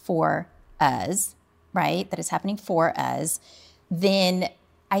happening for us, right? That is happening for us, then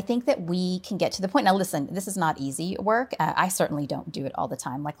I think that we can get to the point. Now, listen, this is not easy work. I certainly don't do it all the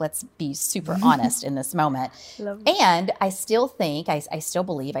time. Like, let's be super honest in this moment. And I still think, I still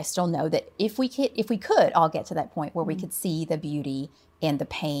believe, I still know that if we could all get to that point where we could see the beauty in the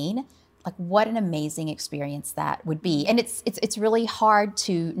pain, like what an amazing experience that would be. And it's really hard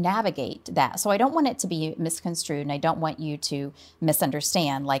to navigate that. So I don't want it to be misconstrued, and I don't want you to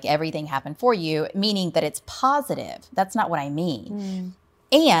misunderstand like everything happened for you, meaning that it's positive. That's not what I mean.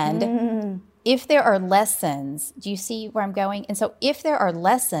 And if there are lessons, do you see where I'm going? And so if there are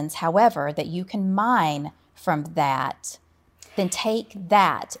lessons, however, that you can mine from that, then take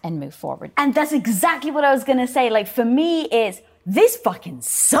that and move forward. And that's exactly what I was going to say. Like, for me, is this fucking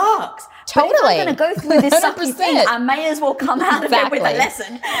sucks. Totally. But if I'm going to go through this sucky thing, I may as well come out of it with a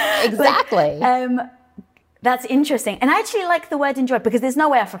lesson. Exactly. That's interesting. And I actually like the word enjoy, because there's no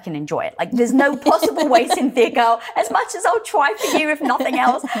way I fucking enjoy it. Like, there's no possible way, Cynthia girl, as much as I'll try for you, if nothing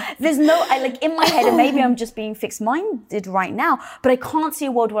else, there's no, like, in my head, and maybe I'm just being fixed minded right now, but I can't see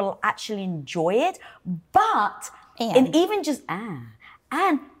a world where I'll actually enjoy it. But, and even just,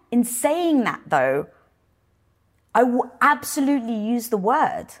 and in saying that though, I will absolutely use the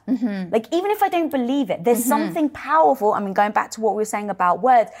word. Like, even if I don't believe it, there's something powerful. I mean, going back to what we were saying about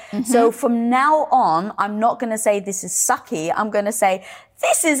words. So from now on, I'm not going to say this is sucky. I'm going to say,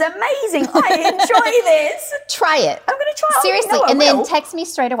 this is amazing. I enjoy this. Try it. I'm going to try it. Seriously. And then text me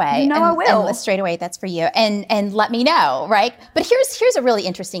straight away. I will. And straight away, that's for you. And let me know, right? But here's a really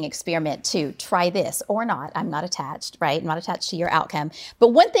interesting experiment too. Try this or not. I'm not attached, right? I'm not attached to your outcome.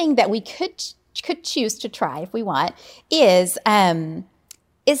 But one thing that we could choose to try if we want is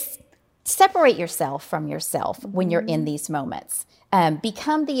separate yourself from yourself when you're in these moments.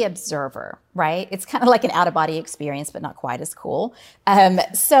 Become the observer, right? It's kind of like an out-of-body experience, but not quite as cool.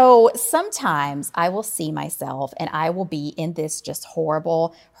 So sometimes I will see myself and I will be in this just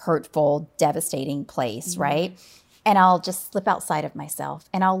horrible, hurtful, devastating place, right? And I'll just slip outside of myself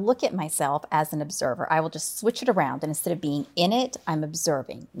and I'll look at myself as an observer. I will just switch it around. And instead of being in it, I'm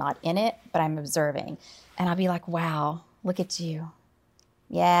observing. Not in it, but I'm observing. And I'll be like, wow, look at you.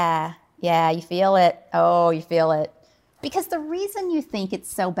 Yeah, you feel it. Oh, you feel it. Because the reason you think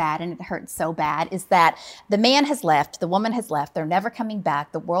it's so bad and it hurts so bad is that the man has left, the woman has left, they're never coming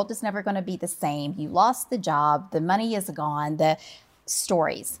back, the world is never going to be the same, you lost the job, the money is gone, the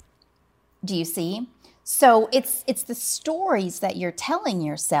stories. Do you see? So it's the stories that you're telling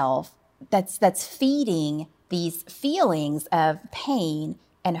yourself that's feeding these feelings of pain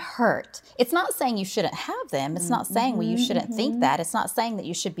and hurt. It's not saying you shouldn't have them. It's not saying, well, you shouldn't think that. It's not saying that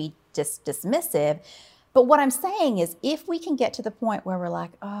you should be just dismissive. But what I'm saying is, if we can get to the point where we're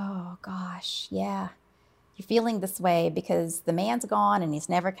like, oh gosh, yeah, you're feeling this way because the man's gone and he's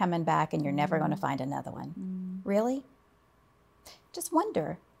never coming back and you're never going to find another one. Really? Just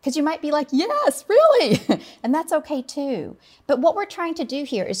wonder. Because you might be like, yes, really? And that's okay too. But what we're trying to do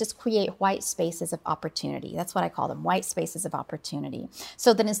here is just create white spaces of opportunity. That's what I call them, white spaces of opportunity.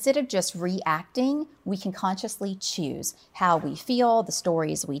 So that instead of just reacting, we can consciously choose how we feel, the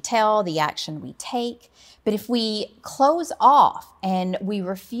stories we tell, the action we take. But if we close off and we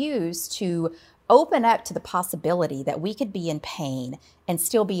refuse to open up to the possibility that we could be in pain and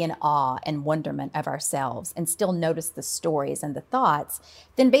still be in awe and wonderment of ourselves and still notice the stories and the thoughts,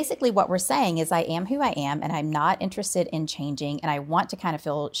 then basically what we're saying is, I am who I am and I'm not interested in changing, and I want to kind of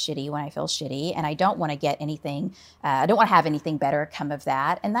feel shitty when I feel shitty, and I don't want to get anything, I don't want to have anything better come of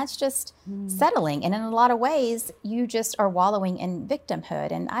that. And that's just settling. And in a lot of ways, you just are wallowing in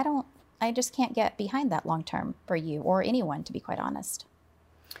victimhood. And I just can't get behind that long term for you or anyone, to be quite honest.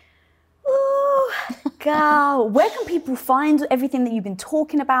 Ooh, girl, where can people find everything that you've been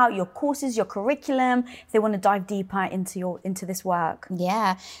talking about, your courses, your curriculum, if they want to dive deeper into this work?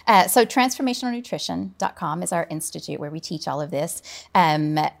 Yeah. So transformationalnutrition.com is our institute where we teach all of this.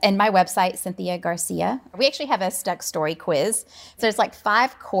 And my website, Cynthia Garcia. We actually have a stuck story quiz. So there's like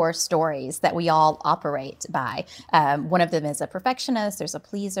 5 core stories that we all operate by. One of them is a perfectionist, there's a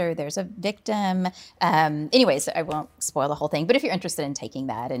pleaser, there's a victim. Anyways, I won't spoil the whole thing, but if you're interested in taking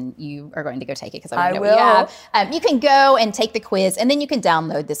that, and you are going to go take it because I know what you have, you can go and take the quiz, and then you can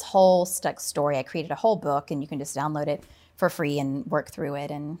download this whole stuck story. I created a whole book, and you can just download it for free and work through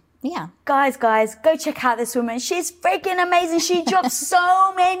it. And yeah. Guys, go check out this woman. She's freaking amazing. She dropped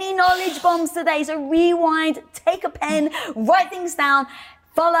so many knowledge bombs today. So rewind, take a pen, write things down.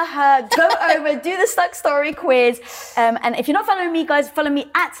 Follow her, go over, do the Stuck Story quiz. And if you're not following me, guys, follow me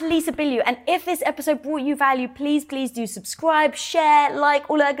at Lisa Bilyeu. And if this episode brought you value, please do subscribe, share, like,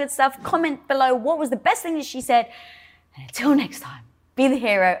 all that good stuff. Comment below what was the best thing that she said. And until next time, be the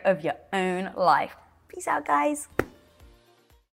hero of your own life. Peace out, guys.